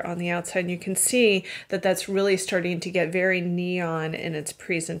color on the outside. And you can see that that's really starting to get very neon in its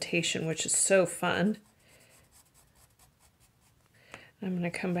presentation, which is so fun. I'm going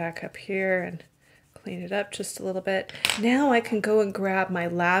to come back up here and clean it up just a little bit. Now I can go and grab my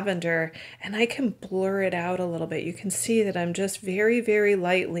lavender and I can blur it out a little bit. You can see that I'm just very, very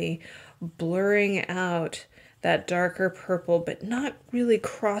lightly blurring out that darker purple, but not really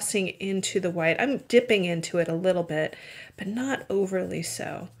crossing into the white. I'm dipping into it a little bit, but not overly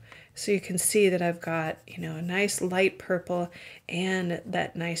so. So you can see that I've got, a nice light purple and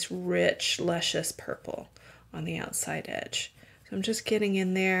that nice rich, luscious purple on the outside edge. So I'm just getting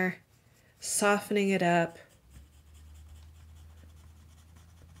in there, softening it up,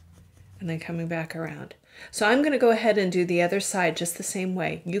 and then coming back around. So I'm going to go ahead and do the other side just the same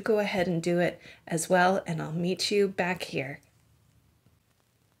way. You go ahead and do it as well, and I'll meet you back here.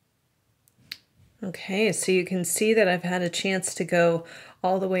 Okay, so you can see that I've had a chance to go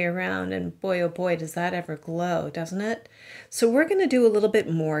all the way around, and boy, oh boy, does that ever glow, doesn't it? So we're going to do a little bit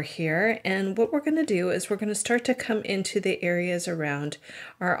more here, and what we're going to do is we're going to start to come into the areas around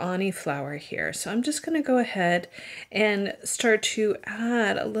our Annee flower here. So I'm just going to go ahead and start to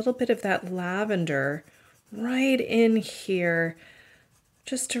add a little bit of that lavender right in here,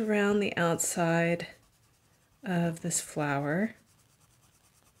 just around the outside of this flower.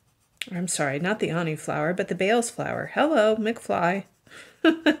 I'm sorry, not the Annee flower, but the Bales flower. Hello, McFly.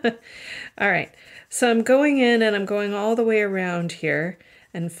 All right, so I'm going in and I'm going all the way around here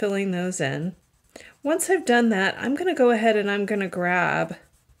and filling those in. Once I've done that, I'm going to go ahead and I'm going to grab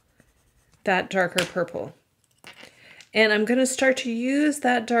that darker purple. And I'm going to start to use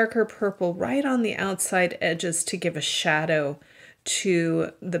that darker purple right on the outside edges to give a shadow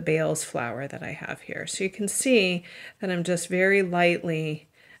to the Bales flower that I have here. So you can see that I'm just very lightly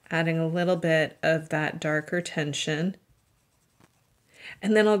adding a little bit of that darker tension.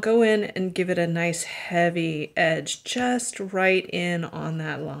 And then I'll go in and give it a nice heavy edge just right in on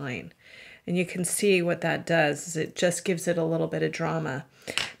that line. And you can see what that does is it just gives it a little bit of drama.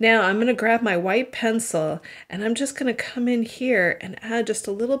 Now I'm going to grab my white pencil and I'm just going to come in here and add just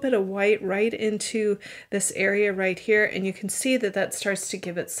a little bit of white right into this area right here. And you can see that that starts to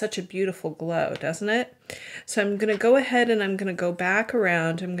give it such a beautiful glow, doesn't it? So I'm going to go ahead and I'm going to go back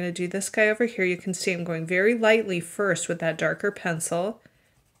around. I'm going to do this guy over here. You can see I'm going very lightly first with that darker pencil.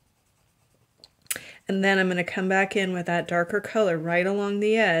 And then I'm going to come back in with that darker color right along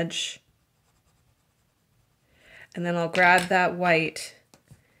the edge. And then I'll grab that white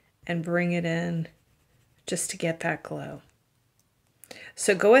and bring it in just to get that glow.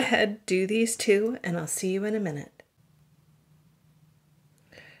 So go ahead, do these two, and I'll see you in a minute.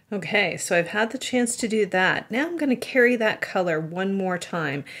 Okay, so I've had the chance to do that. Now I'm going to carry that color one more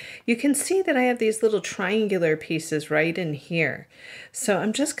time. You can see that I have these little triangular pieces right in here. So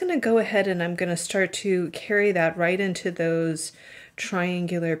I'm just going to go ahead and I'm going to start to carry that right into those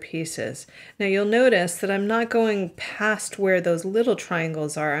triangular pieces. Now you'll notice that I'm not going past where those little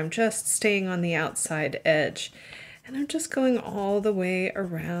triangles are. I'm just staying on the outside edge. And I'm just going all the way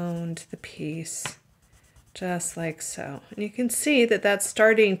around the piece. Just like so. And you can see that that's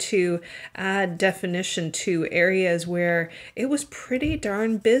starting to add definition to areas where it was pretty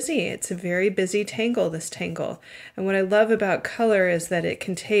darn busy. It's a very busy tangle, this tangle. And what I love about color is that it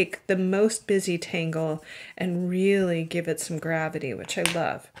can take the most busy tangle and really give it some gravity, which I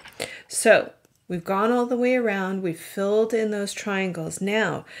love. So we've gone all the way around, we've filled in those triangles.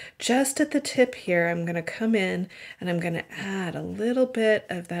 Now, just at the tip here, I'm going to come in and I'm going to add a little bit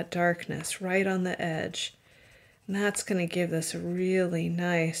of that darkness right on the edge. And that's going to give this a really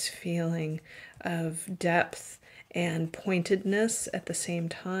nice feeling of depth and pointedness at the same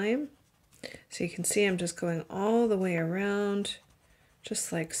time. So you can see I'm just going all the way around,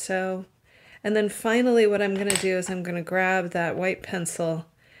 just like so. And then finally what I'm going to do is I'm going to grab that white pencil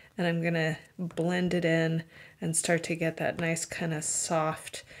and I'm going to blend it in and start to get that nice kind of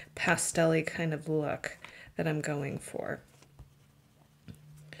soft pastel-y kind of look that I'm going for.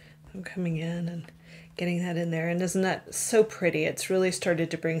 I'm coming in and getting that in there, and isn't that so pretty? It's really started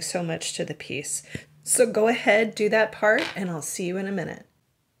to bring so much to the piece. So go ahead, do that part, and I'll see you in a minute.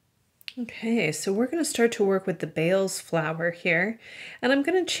 Okay, so we're going to start to work with the Bales flower here, and I'm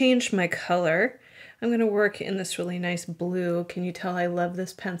going to change my color. I'm going to work in this really nice blue. Can you tell I love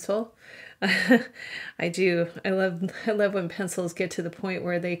this pencil? I do. I love when pencils get to the point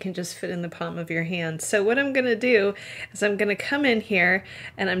where they can just fit in the palm of your hand. So what I'm going to do is I'm going to come in here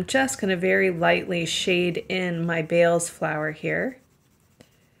and I'm just going to very lightly shade in my Bales flower here.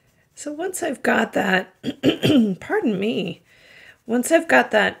 So once I've got that, pardon me, once I've got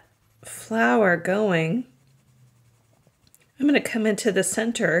that flower going, I'm going to come into the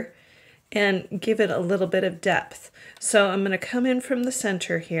center and give it a little bit of depth. So I'm going to come in from the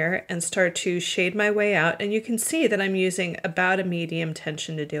center here and start to shade my way out. And you can see that I'm using about a medium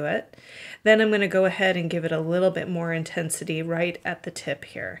tension to do it. Then I'm going to go ahead and give it a little bit more intensity right at the tip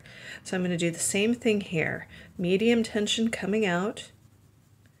here. So I'm going to do the same thing here. Medium tension coming out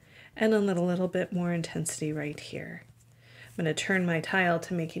and a little bit more intensity right here. I'm going to turn my tile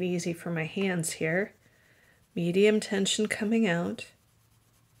to make it easy for my hands here. Medium tension coming out.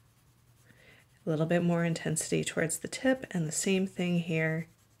 A little bit more intensity towards the tip, and the same thing here.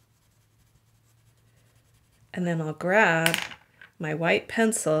 And then I'll grab my white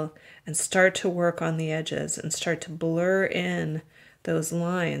pencil and start to work on the edges and start to blur in those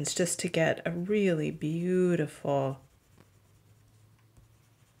lines just to get a really beautiful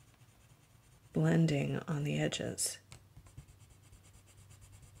blending on the edges.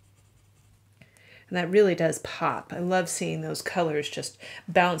 And that really does pop. I love seeing those colors just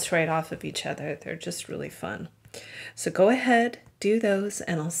bounce right off of each other. They're just really fun. So go ahead, do those,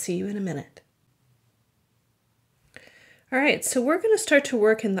 and I'll see you in a minute. All right, so we're going to start to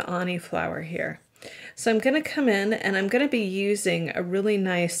work in the Annee flower here. So I'm going to come in and I'm going to be using a really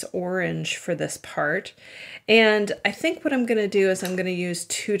nice orange for this part. And I think what I'm going to do is I'm going to use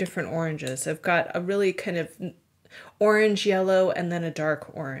two different oranges. I've got a really kind of orange yellow and then a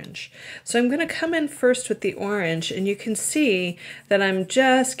dark orange. So I'm going to come in first with the orange, and you can see that I'm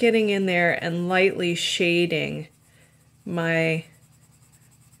just getting in there and lightly shading my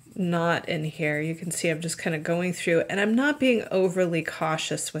knot in here. You can see I'm just kind of going through, and I'm not being overly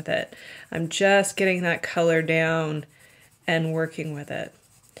cautious with it. I'm just getting that color down and working with it.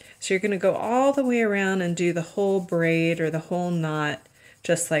 So you're going to go all the way around and do the whole braid or the whole knot,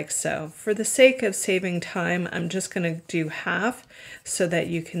 just like so. For the sake of saving time, I'm just going to do half so that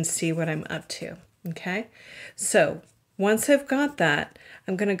you can see what I'm up to. Okay, so once I've got that,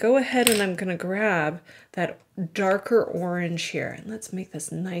 I'm going to go ahead and I'm going to grab that darker orange here. And let's make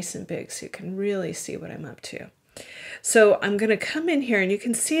this nice and big so you can really see what I'm up to. So I'm going to come in here and you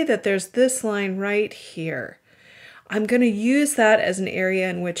can see that there's this line right here. I'm going to use that as an area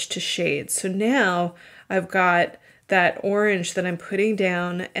in which to shade. So now I've got that orange that I'm putting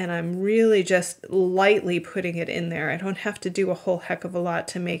down, and I'm really just lightly putting it in there. I don't have to do a whole heck of a lot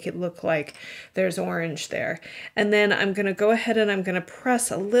to make it look like there's orange there. And then I'm going to go ahead and I'm going to press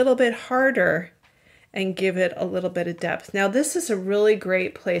a little bit harder and give it a little bit of depth. Now this is a really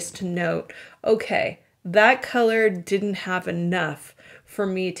great place to note, okay, that color didn't have enough for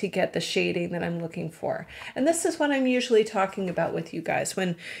me to get the shading that I'm looking for. And this is what I'm usually talking about with you guys.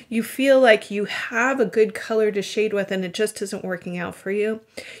 When you feel like you have a good color to shade with and it just isn't working out for you,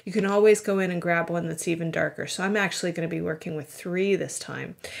 you can always go in and grab one that's even darker. So I'm actually going to be working with 3 this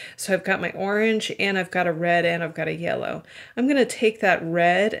time. So I've got my orange and I've got a red and I've got a yellow. I'm going to take that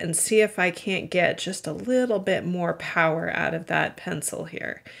red and see if I can't get just a little bit more power out of that pencil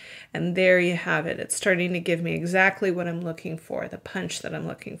here. And there you have it. It's starting to give me exactly what I'm looking for, the punch that I'm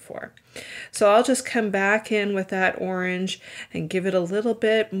looking for. So I'll just come back in with that orange and give it a little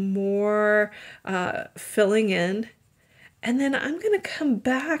bit more filling in. And then I'm going to come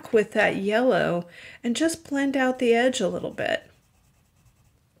back with that yellow and just blend out the edge a little bit.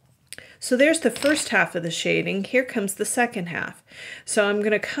 So there's the first half of the shading. Here comes the second half. So I'm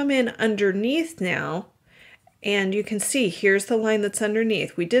going to come in underneath now. And you can see here's the line that's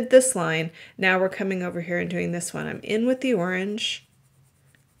underneath. We did this line. Now we're coming over here and doing this one. I'm in with the orange,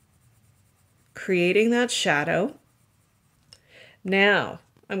 creating that shadow. Now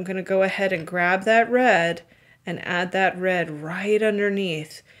I'm going to go ahead and grab that red and add that red right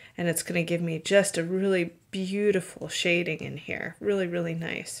underneath. And it's going to give me just a really beautiful shading in here. Really, really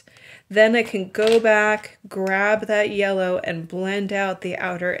nice. Then I can go back, grab that yellow and blend out the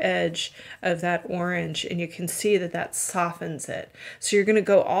outer edge of that orange. And you can see that that softens it. So you're going to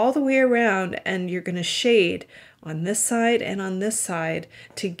go all the way around and you're going to shade on this side and on this side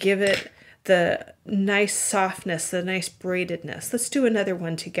to give it the nice softness, the nice braidedness. Let's do another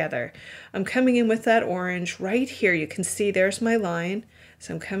one together. I'm coming in with that orange right here. You can see there's my line.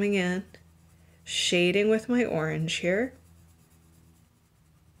 So I'm coming in, shading with my orange here.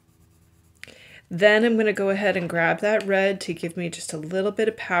 Then I'm going to go ahead and grab that red to give me just a little bit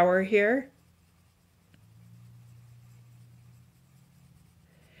of power here.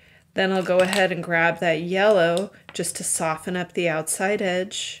 Then I'll go ahead and grab that yellow just to soften up the outside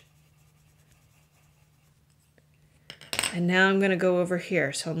edge. And now I'm going to go over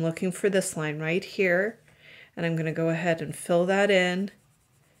here. So I'm looking for this line right here. And I'm going to go ahead and fill that in.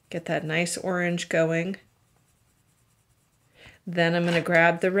 Get that nice orange going. Then I'm going to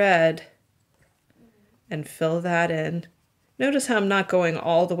grab the red and fill that in. Notice how I'm not going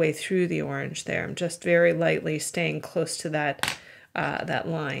all the way through the orange there. I'm just very lightly staying close to that, that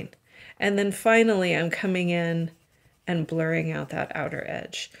line. And then finally I'm coming in and blurring out that outer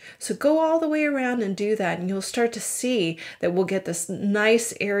edge. So go all the way around and do that, and you'll start to see that we'll get this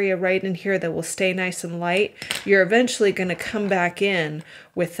nice area right in here that will stay nice and light. You're eventually going to come back in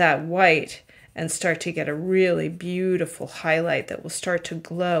with that white and start to get a really beautiful highlight that will start to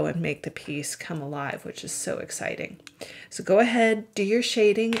glow and make the piece come alive, which is so exciting. So go ahead, do your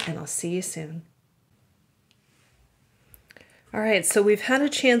shading, and I'll see you soon. All right, so we've had a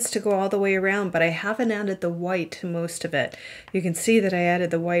chance to go all the way around, but I haven't added the white to most of it. You can see that I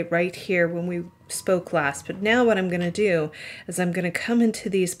added the white right here when we spoke last, but now what I'm going to do is I'm going to come into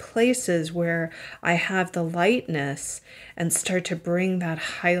these places where I have the lightness and start to bring that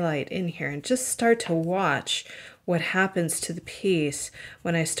highlight in here and just start to watch what happens to the piece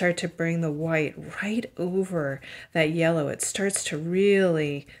when I start to bring the white right over that yellow. It starts to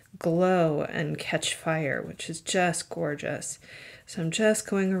really glow and catch fire, which is just gorgeous. So I'm just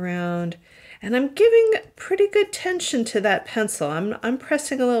going around and I'm giving pretty good tension to that pencil. I'm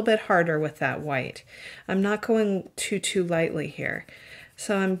pressing a little bit harder with that white. I'm not going too lightly here.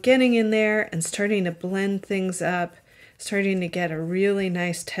 So I'm getting in there and starting to blend things up, starting to get a really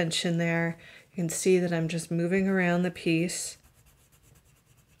nice tension there. You can see that I'm just moving around the piece.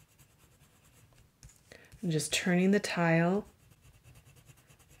 I'm just turning the tile.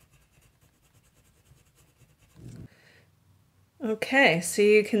 Okay, so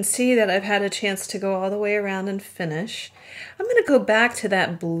you can see that I've had a chance to go all the way around and finish. I'm going to go back to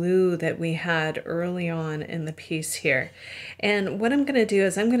that blue that we had early on in the piece here. And what I'm going to do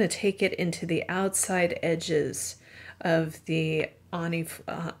is I'm going to take it into the outside edges of the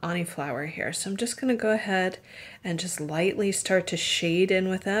Annee flower here. So I'm just going to go ahead and just lightly start to shade in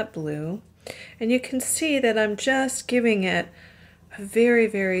with that blue. And you can see that I'm just giving it a very,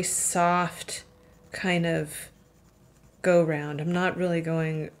 very soft kind of go round. I'm not really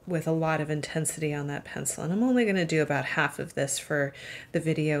going with a lot of intensity on that pencil, and I'm only going to do about half of this for the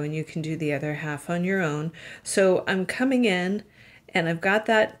video, and you can do the other half on your own. So I'm coming in and I've got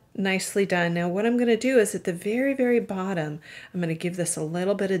that nicely done. Now what I'm going to do is at the very, very bottom, I'm going to give this a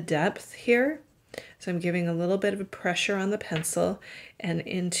little bit of depth here. So I'm giving a little bit of a pressure on the pencil, and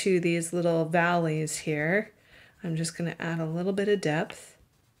into these little valleys here, I'm just going to add a little bit of depth.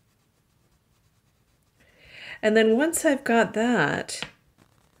 And then once I've got that,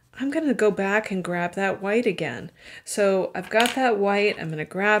 I'm going to go back and grab that white again. So I've got that white, I'm going to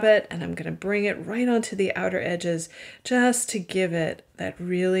grab it and I'm going to bring it right onto the outer edges just to give it that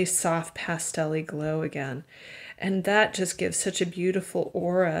really soft pastel-y glow again. And that just gives such a beautiful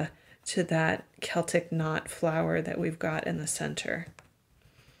aura to that Celtic knot flower that we've got in the center.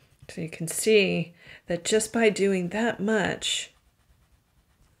 So you can see that just by doing that much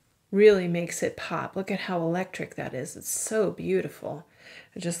really makes it pop. Look at how electric that is. It's so beautiful.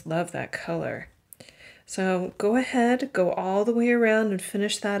 I just love that color. So go ahead, go all the way around and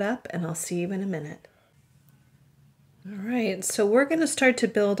finish that up, and I'll see you in a minute. All right, so we're going to start to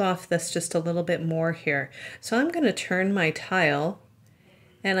build off this just a little bit more here. So I'm going to turn my tile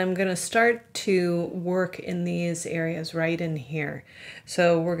and I'm going to start to work in these areas right in here.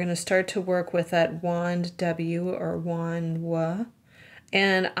 So we're going to start to work with that wand W or wand W.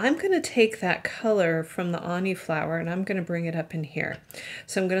 And I'm going to take that color from the Annee flower and I'm going to bring it up in here.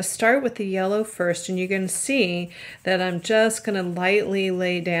 So I'm going to start with the yellow first, and you're going to see that I'm just going to lightly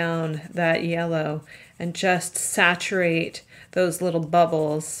lay down that yellow and just saturate those little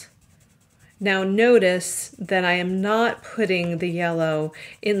bubbles. Now notice that I am not putting the yellow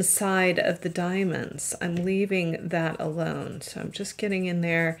inside of the diamonds. I'm leaving that alone. So I'm just getting in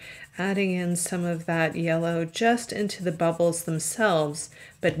there, adding in some of that yellow just into the bubbles themselves,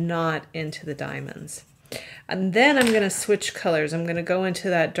 but not into the diamonds. And then I'm going to switch colors. I'm going to go into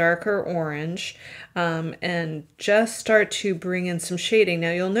that darker orange and just start to bring in some shading.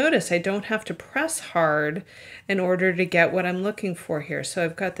 Now you'll notice I don't have to press hard in order to get what I'm looking for here. So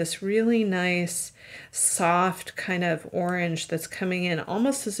I've got this really nice, soft kind of orange that's coming in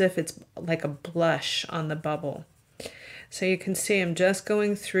almost as if it's like a blush on the bubble. So you can see I'm just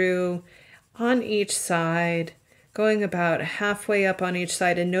going through on each side, going about halfway up on each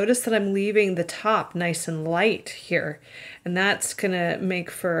side, and notice that I'm leaving the top nice and light here, and that's gonna make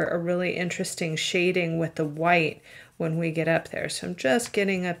for a really interesting shading with the white when we get up there. So I'm just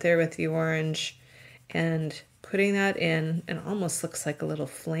getting up there with the orange and putting that in, and almost looks like a little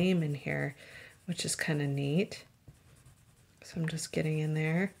flame in here, which is kind of neat. So I'm just getting in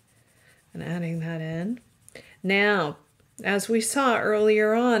there and adding that in. Now, as we saw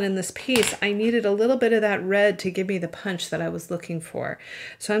earlier on in this piece, I needed a little bit of that red to give me the punch that I was looking for.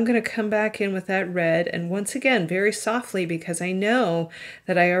 So I'm going to come back in with that red, and once again, very softly, because I know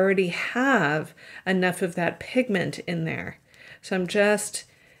that I already have enough of that pigment in there. So I'm just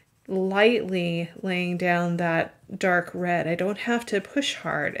lightly laying down that dark red. I don't have to push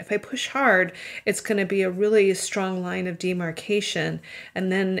hard. If I push hard, it's going to be a really strong line of demarcation,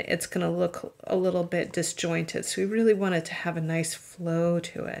 and then it's going to look a little bit disjointed. So we really want it to have a nice flow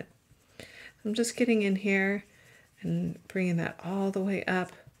to it. I'm just getting in here and bringing that all the way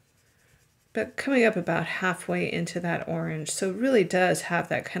up, but coming up about halfway into that orange. So it really does have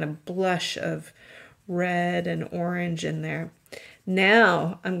that kind of blush of red and orange in there.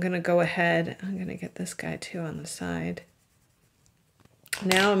 Now I'm going to go ahead, I'm going to get this guy too on the side.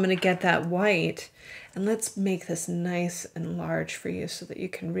 Now I'm going to get that white, and let's make this nice and large for you so that you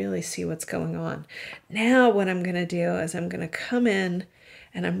can really see what's going on. Now what I'm going to do is I'm going to come in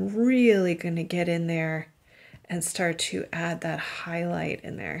and I'm really going to get in there and start to add that highlight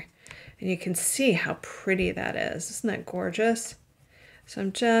in there. And you can see how pretty that is. Isn't that gorgeous? So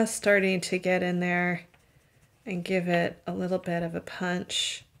I'm just starting to get in there and give it a little bit of a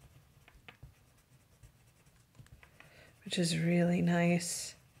punch, which is really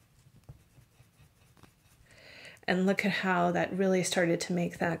nice. And look at how that really started to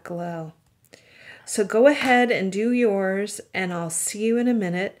make that glow. So go ahead and do yours, and I'll see you in a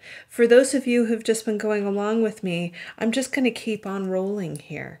minute. For those of you who've just been going along with me, I'm just going to keep on rolling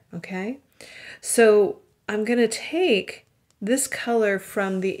here, okay? So I'm going to take this color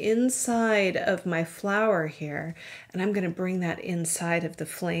from the inside of my flower here, and I'm going to bring that inside of the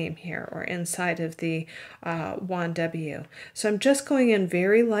flame here, or inside of the wand W. So I'm just going in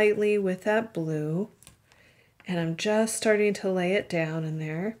very lightly with that blue, and I'm just starting to lay it down in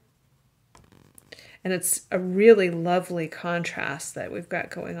there. And it's a really lovely contrast that we've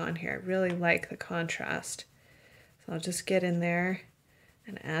got going on here. I really like the contrast. So I'll just get in there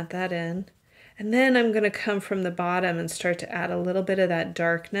and add that in. And then I'm going to come from the bottom and start to add a little bit of that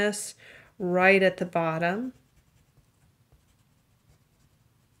darkness right at the bottom.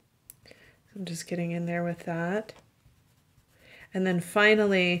 I'm just getting in there with that. And then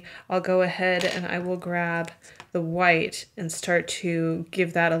finally, I'll go ahead and I will grab the white and start to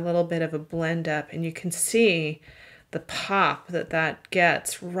give that a little bit of a blend up. And you can see the pop that that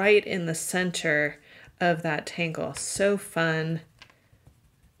gets right in the center of that tangle. So fun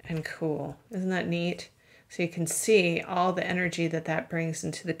and cool. Isn't that neat? So you can see all the energy that that brings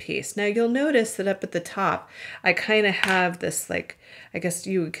into the piece. Now you'll notice that up at the top, I kind of have this, like, I guess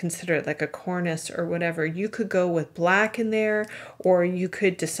you would consider it like a cornice or whatever. You could go with black in there, or you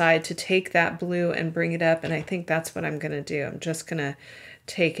could decide to take that blue and bring it up. And I think that's what I'm going to do. I'm just going to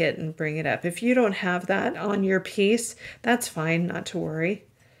take it and bring it up. If you don't have that on your piece, that's fine, not to worry.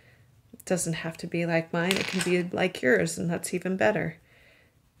 It doesn't have to be like mine. It can be like yours, and that's even better.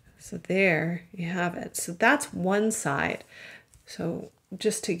 So there you have it. So that's one side. So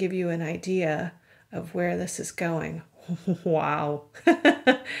just to give you an idea of where this is going. Wow,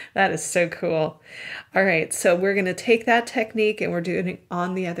 that is so cool. All right, so we're going to take that technique and we're doing it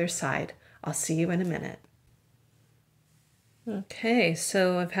on the other side. I'll see you in a minute. Okay,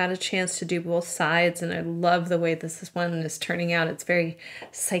 so I've had a chance to do both sides, and I love the way this one is turning out. It's very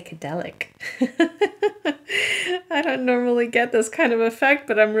psychedelic. I don't normally get this kind of effect,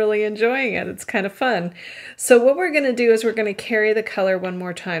 but I'm really enjoying it. It's kind of fun. So what we're going to do is we're going to carry the color one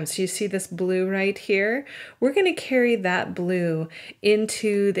more time. So you see this blue right here? We're going to carry that blue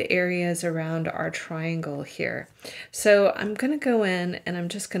into the areas around our triangle here. So I'm going to go in and I'm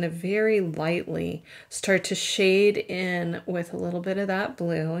just going to very lightly start to shade in with a little bit of that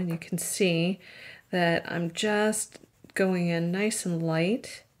blue, and you can see that I'm just going in nice and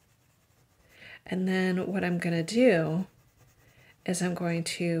light. And then what I'm going to do is I'm going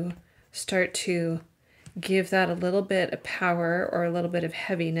to start to give that a little bit of power or a little bit of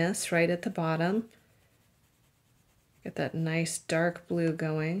heaviness right at the bottom. Get that nice dark blue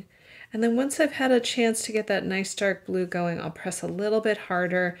going. And then once I've had a chance to get that nice dark blue going, I'll press a little bit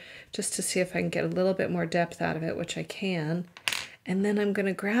harder just to see if I can get a little bit more depth out of it, which I can. And then I'm going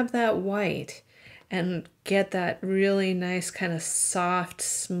to grab that white and get that really nice kind of soft,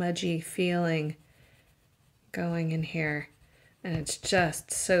 smudgy feeling going in here. And it's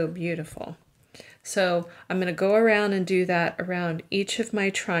just so beautiful. So I'm going to go around and do that around each of my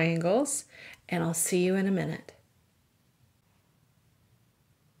triangles, and I'll see you in a minute.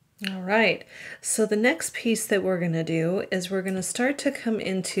 All right, so the next piece that we're going to do is we're going to start to come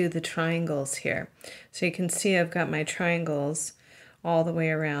into the triangles here. So you can see I've got my triangles all the way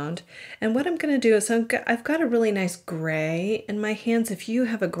around. And what I'm going to do is I've got a really nice gray in my hands. If you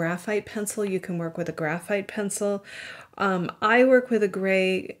have a graphite pencil, you can work with a graphite pencil. I work with a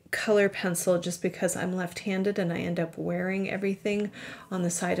gray color pencil just because I'm left-handed and I end up wearing everything on the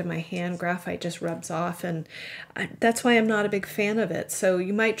side of my hand. Graphite just rubs off, and that's why I'm not a big fan of it. So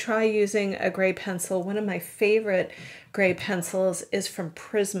you might try using a gray pencil. One of my favorite gray pencils is from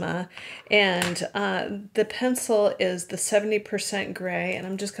Prisma, and the pencil is the 70% gray, and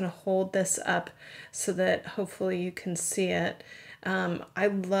I'm just going to hold this up so that hopefully you can see it. I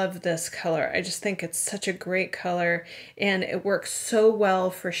love this color. I just think it's such a great color, and it works so well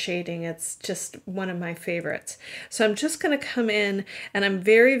for shading. It's just one of my favorites. So I'm just going to come in and I'm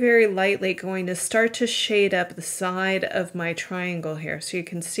very, very lightly going to start to shade up the side of my triangle here. So you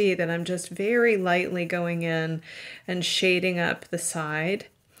can see that I'm just very lightly going in and shading up the side.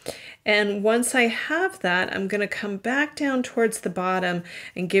 And once I have that, I'm going to come back down towards the bottom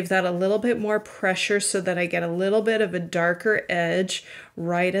and give that a little bit more pressure so that I get a little bit of a darker edge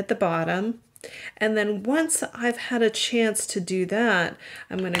right at the bottom. And then once I've had a chance to do that,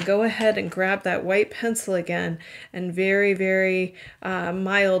 I'm going to go ahead and grab that white pencil again and very, very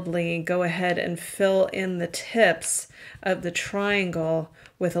mildly go ahead and fill in the tips of the triangle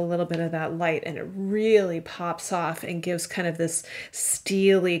with a little bit of that light, and it really pops off and gives kind of this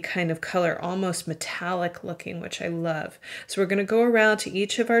steely kind of color, almost metallic looking, which I love. So we're going to go around to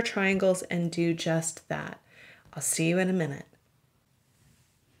each of our triangles and do just that. I'll see you in a minute.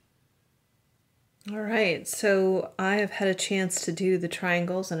 All right, so I have had a chance to do the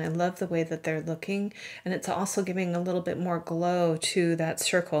triangles, and I love the way that they're looking, and it's also giving a little bit more glow to that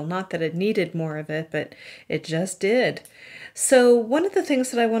circle. Not that it needed more of it, but it just did. So one of the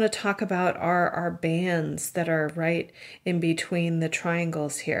things that I want to talk about are our bands that are right in between the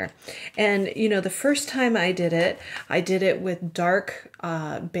triangles here. And you know, the first time I did it with dark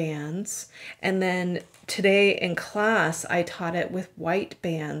bands, and then today in class I taught it with white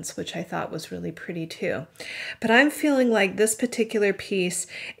bands, which I thought was really pretty too. But I'm feeling like this particular piece,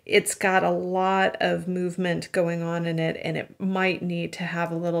 it's got a lot of movement going on in it, and it might need to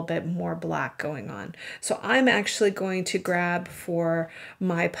have a little bit more black going on. So I'm actually going to grab for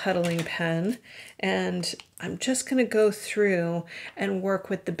my puddling pen, and I'm just going to go through and work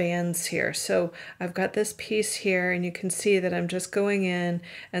with the bands here. So I've got this piece here, and you can see that I'm just going in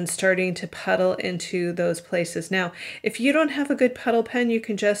and starting to puddle into those places. Now, if you don't have a good puddle pen, you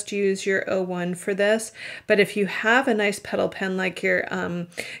can just use your O1 for this. But if you have a nice puddle pen like your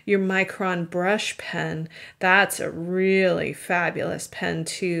Micron brush pen, that's a really fabulous pen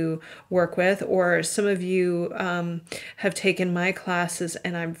to work with. Or some of you have taken my classes,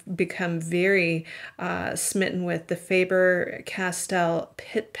 and I've become very smitten with the Faber-Castell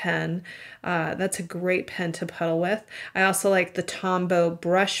Pitt pen. That's a great pen to puddle with. I also like the Tombow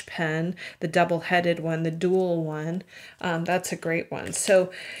brush pen, the double-headed one, the dual one. That's a great one.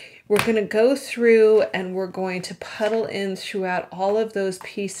 So we're going to go through and we're going to puddle in throughout all of those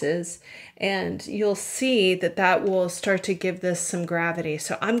pieces, and you'll see that that will start to give this some gravity.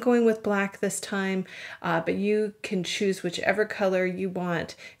 So I'm going with black this time, but you can choose whichever color you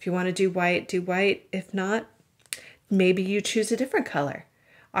want. If you want to do white, do white. If not, maybe you choose a different color.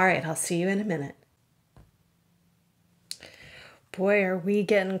 All right, I'll see you in a minute. Boy, are we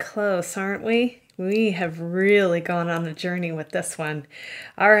getting close, aren't we? We have really gone on a journey with this one.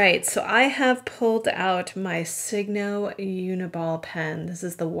 All right, so I have pulled out my Signo Uniball pen. This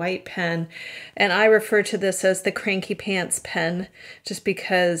is the white pen, and I refer to this as the Cranky Pants pen, just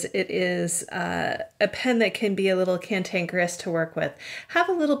because it is a pen that can be a little cantankerous to work with. Have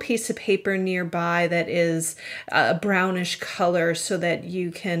a little piece of paper nearby that is a brownish color so that you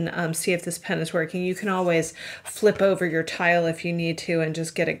can see if this pen is working. You can always flip over your tile if you need to and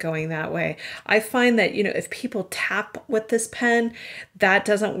just get it going that way. I find that, you know, if people tap with this pen, that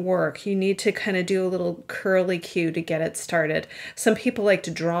doesn't work. You need to kind of do a little curly cue to get it started. Some people like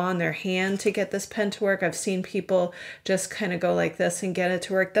to draw on their hand to get this pen to work. I've seen people just kind of go like this and get it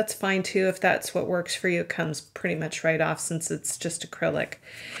to work. That's fine too. If that's what works for you, it comes pretty much right off since it's just acrylic.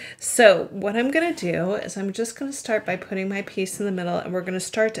 So what I'm going to do is I'm just going to start by putting my piece in the middle, and we're going to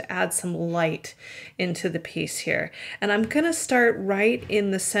start to add some light into the piece here. And I'm going to start right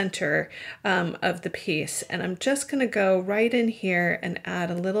in the center of the piece, and I'm just going to go right in here and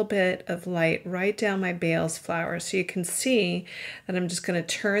add a little bit of light right down my Bales flower. So you can see that I'm just going to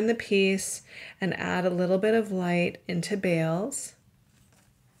turn the piece and add a little bit of light into Bales.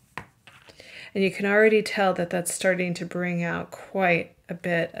 And you can already tell that that's starting to bring out quite a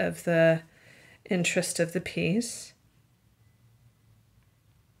bit of the interest of the piece.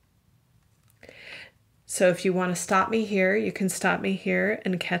 So if you want to stop me here, you can stop me here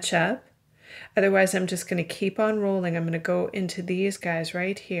and catch up. Otherwise, I'm just going to keep on rolling. I'm going to go into these guys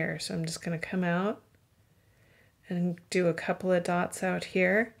right here. So I'm just going to come out and do a couple of dots out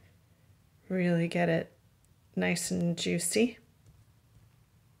here. Really get it nice and juicy.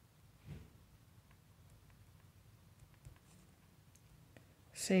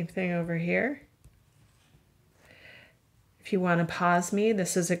 Same thing over here. If you want to pause me,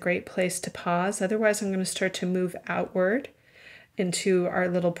 this is a great place to pause. Otherwise, I'm going to start to move outward into our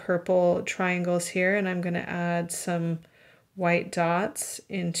little purple triangles here, and I'm going to add some white dots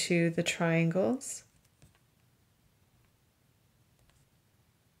into the triangles.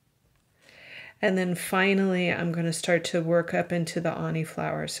 And then finally, I'm going to start to work up into the Annee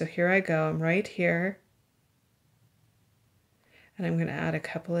flower. So here I go, I'm right here. And I'm going to add a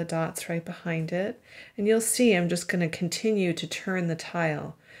couple of dots right behind it. And you'll see I'm just going to continue to turn the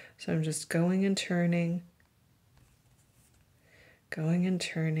tile. So I'm just going and turning, going and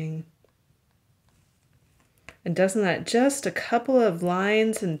turning. And doesn't that just a couple of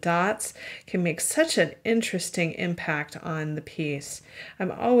lines and dots can make such an interesting impact on the piece?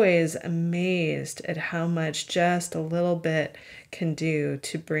 I'm always amazed at how much just a little bit can do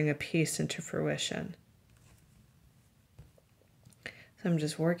to bring a piece into fruition. So I'm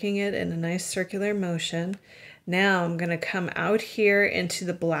just working it in a nice circular motion. Now I'm going to come out here into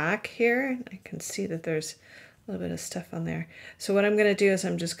the black here. I can see that there's a little bit of stuff on there. So what I'm going to do is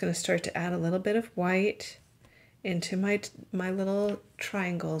I'm just going to start to add a little bit of white into my little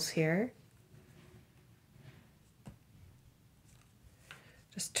triangles here.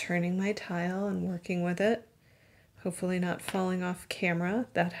 Just turning my tile and working with it. Hopefully not falling off camera.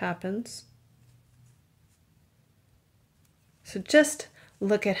 That happens. So just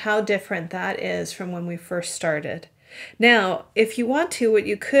look at how different that is from when we first started. Now, if you want to, what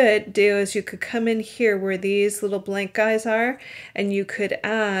you could do is you could come in here where these little blank guys are, and you could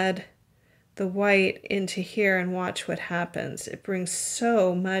add the white into here and watch what happens. It brings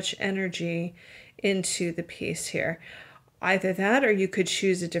so much energy into the piece here. Either that, or you could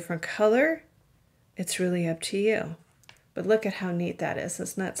choose a different color. It's really up to you. But look at how neat that is.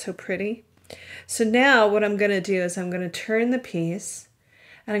 Isn't that so pretty? So now what I'm going to do is I'm going to turn the piece,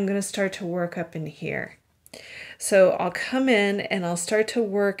 and I'm going to start to work up in here. So I'll come in and I'll start to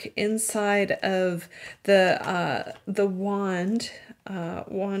work inside of the wand,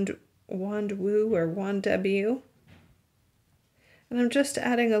 wand woo or wand W. And I'm just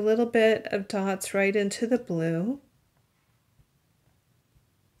adding a little bit of dots right into the blue.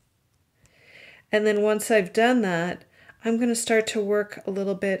 And then once I've done that, I'm going to start to work a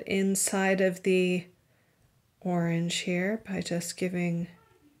little bit inside of the orange here by just giving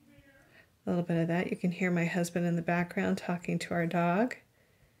a little bit of that. You can hear my husband in the background talking to our dog.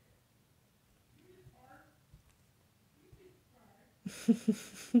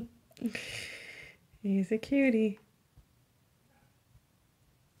 He's a cutie.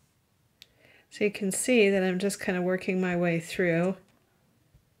 So you can see that I'm just kind of working my way through.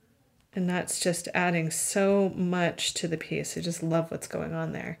 And that's just adding so much to the piece. I just love what's going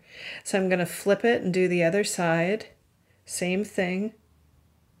on there. So I'm going to flip it and do the other side. Same thing.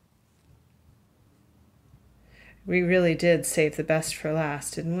 We really did save the best for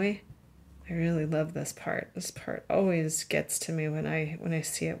last, didn't we? I really love this part. This part always gets to me when I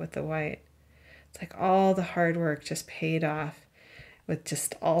see it with the white. It's like all the hard work just paid off with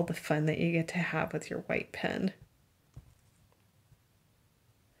just all the fun that you get to have with your white pen.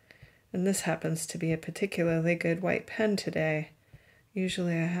 And this happens to be a particularly good white pen today.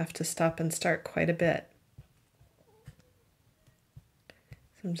 Usually I have to stop and start quite a bit.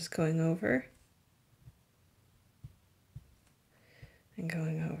 So I'm just going over and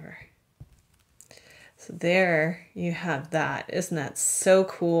going over. So there you have that. Isn't that so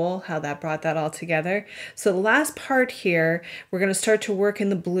cool how that brought that all together? So the last part here, we're going to start to work in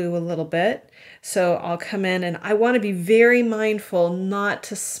the blue a little bit. So I'll come in and I want to be very mindful not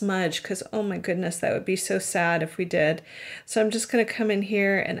to smudge because, oh my goodness, that would be so sad if we did. So I'm just going to come in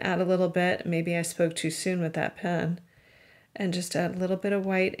here and add a little bit. Maybe I spoke too soon with that pen. And just add a little bit of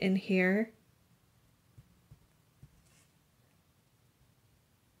white in here.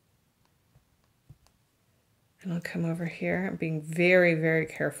 And I'll come over here. I'm being very, very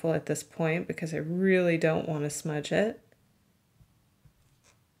careful at this point because I really don't want to smudge it.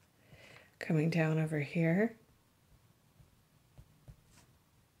 Coming down over here.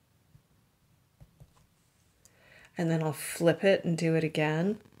 And then I'll flip it and do it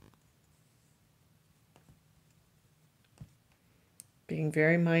again. Being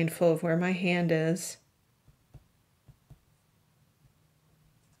very mindful of where my hand is.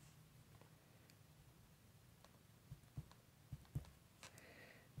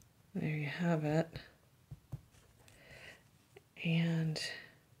 There you have it. And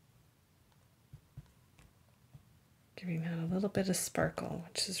giving that a little bit of sparkle,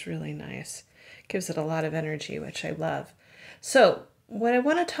 which is really nice. Gives it a lot of energy, which I love. So what I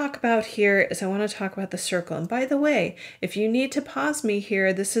want to talk about here is I want to talk about the circle. And by the way, if you need to pause me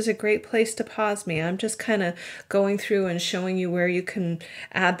here, this is a great place to pause me. I'm just kind of going through and showing you where you can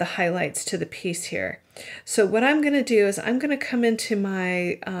add the highlights to the piece here. So what I'm going to do is I'm going to come into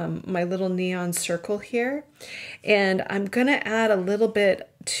my, my little neon circle here, and I'm going to add a little bit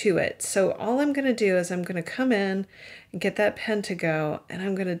to it. So all I'm going to do is I'm going to come in and get that pen to go, and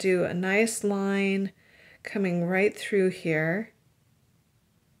I'm going to do a nice line coming right through here.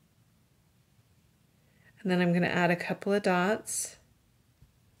 And then I'm going to add a couple of dots.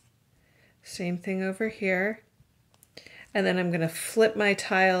 Same thing over here. And then I'm going to flip my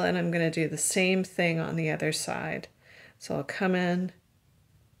tile and I'm going to do the same thing on the other side. So I'll come in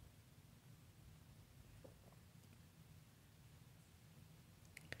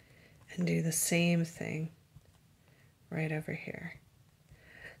and do the same thing right over here.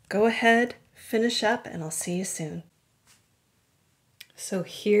 Go ahead, finish up, and I'll see you soon. So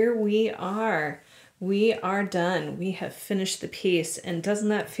here we are. We are done. We have finished the piece, and doesn't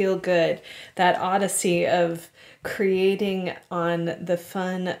that feel good? That odyssey of creating on the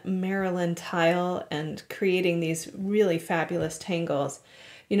fun Marilyn tile and creating these really fabulous tangles.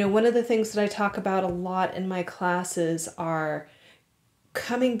 You know, one of the things that I talk about a lot in my classes are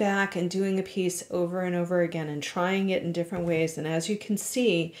coming back and doing a piece over and over again and trying it in different ways. And as you can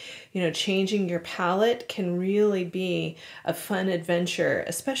see, you know, changing your palette can really be a fun adventure,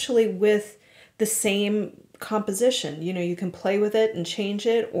 especially with the same composition. You know, you can play with it and change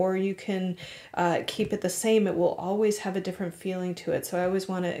it, or you can keep it the same. It will always have a different feeling to it. So I always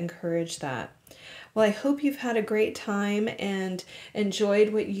want to encourage that. Well, I hope you've had a great time and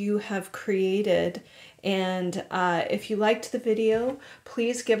enjoyed what you have created. And if you liked the video,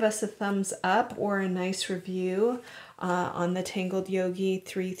 please give us a thumbs up or a nice review. on the Tangled Yogi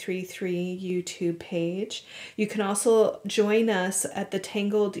 333 YouTube page. You can also join us at the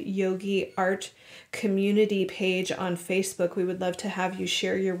Tangled Yogi Art community page on Facebook. We would love to have you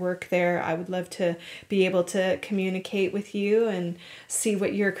share your work there. I would love to be able to communicate with you and see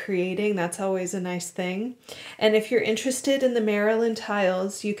what you're creating. That's always a nice thing. And if you're interested in the Marilyn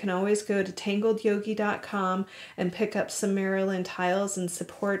tiles, you can always go to tangledyogi.com and pick up some Marilyn tiles and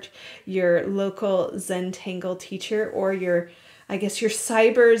support your local Zentangle teacher, or your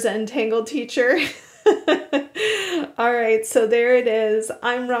cyber Zentangle teacher. All right, so there it is.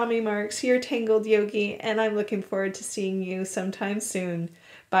 I'm Rami Marks, your Tangled Yogi, and I'm looking forward to seeing you sometime soon.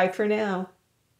 Bye for now.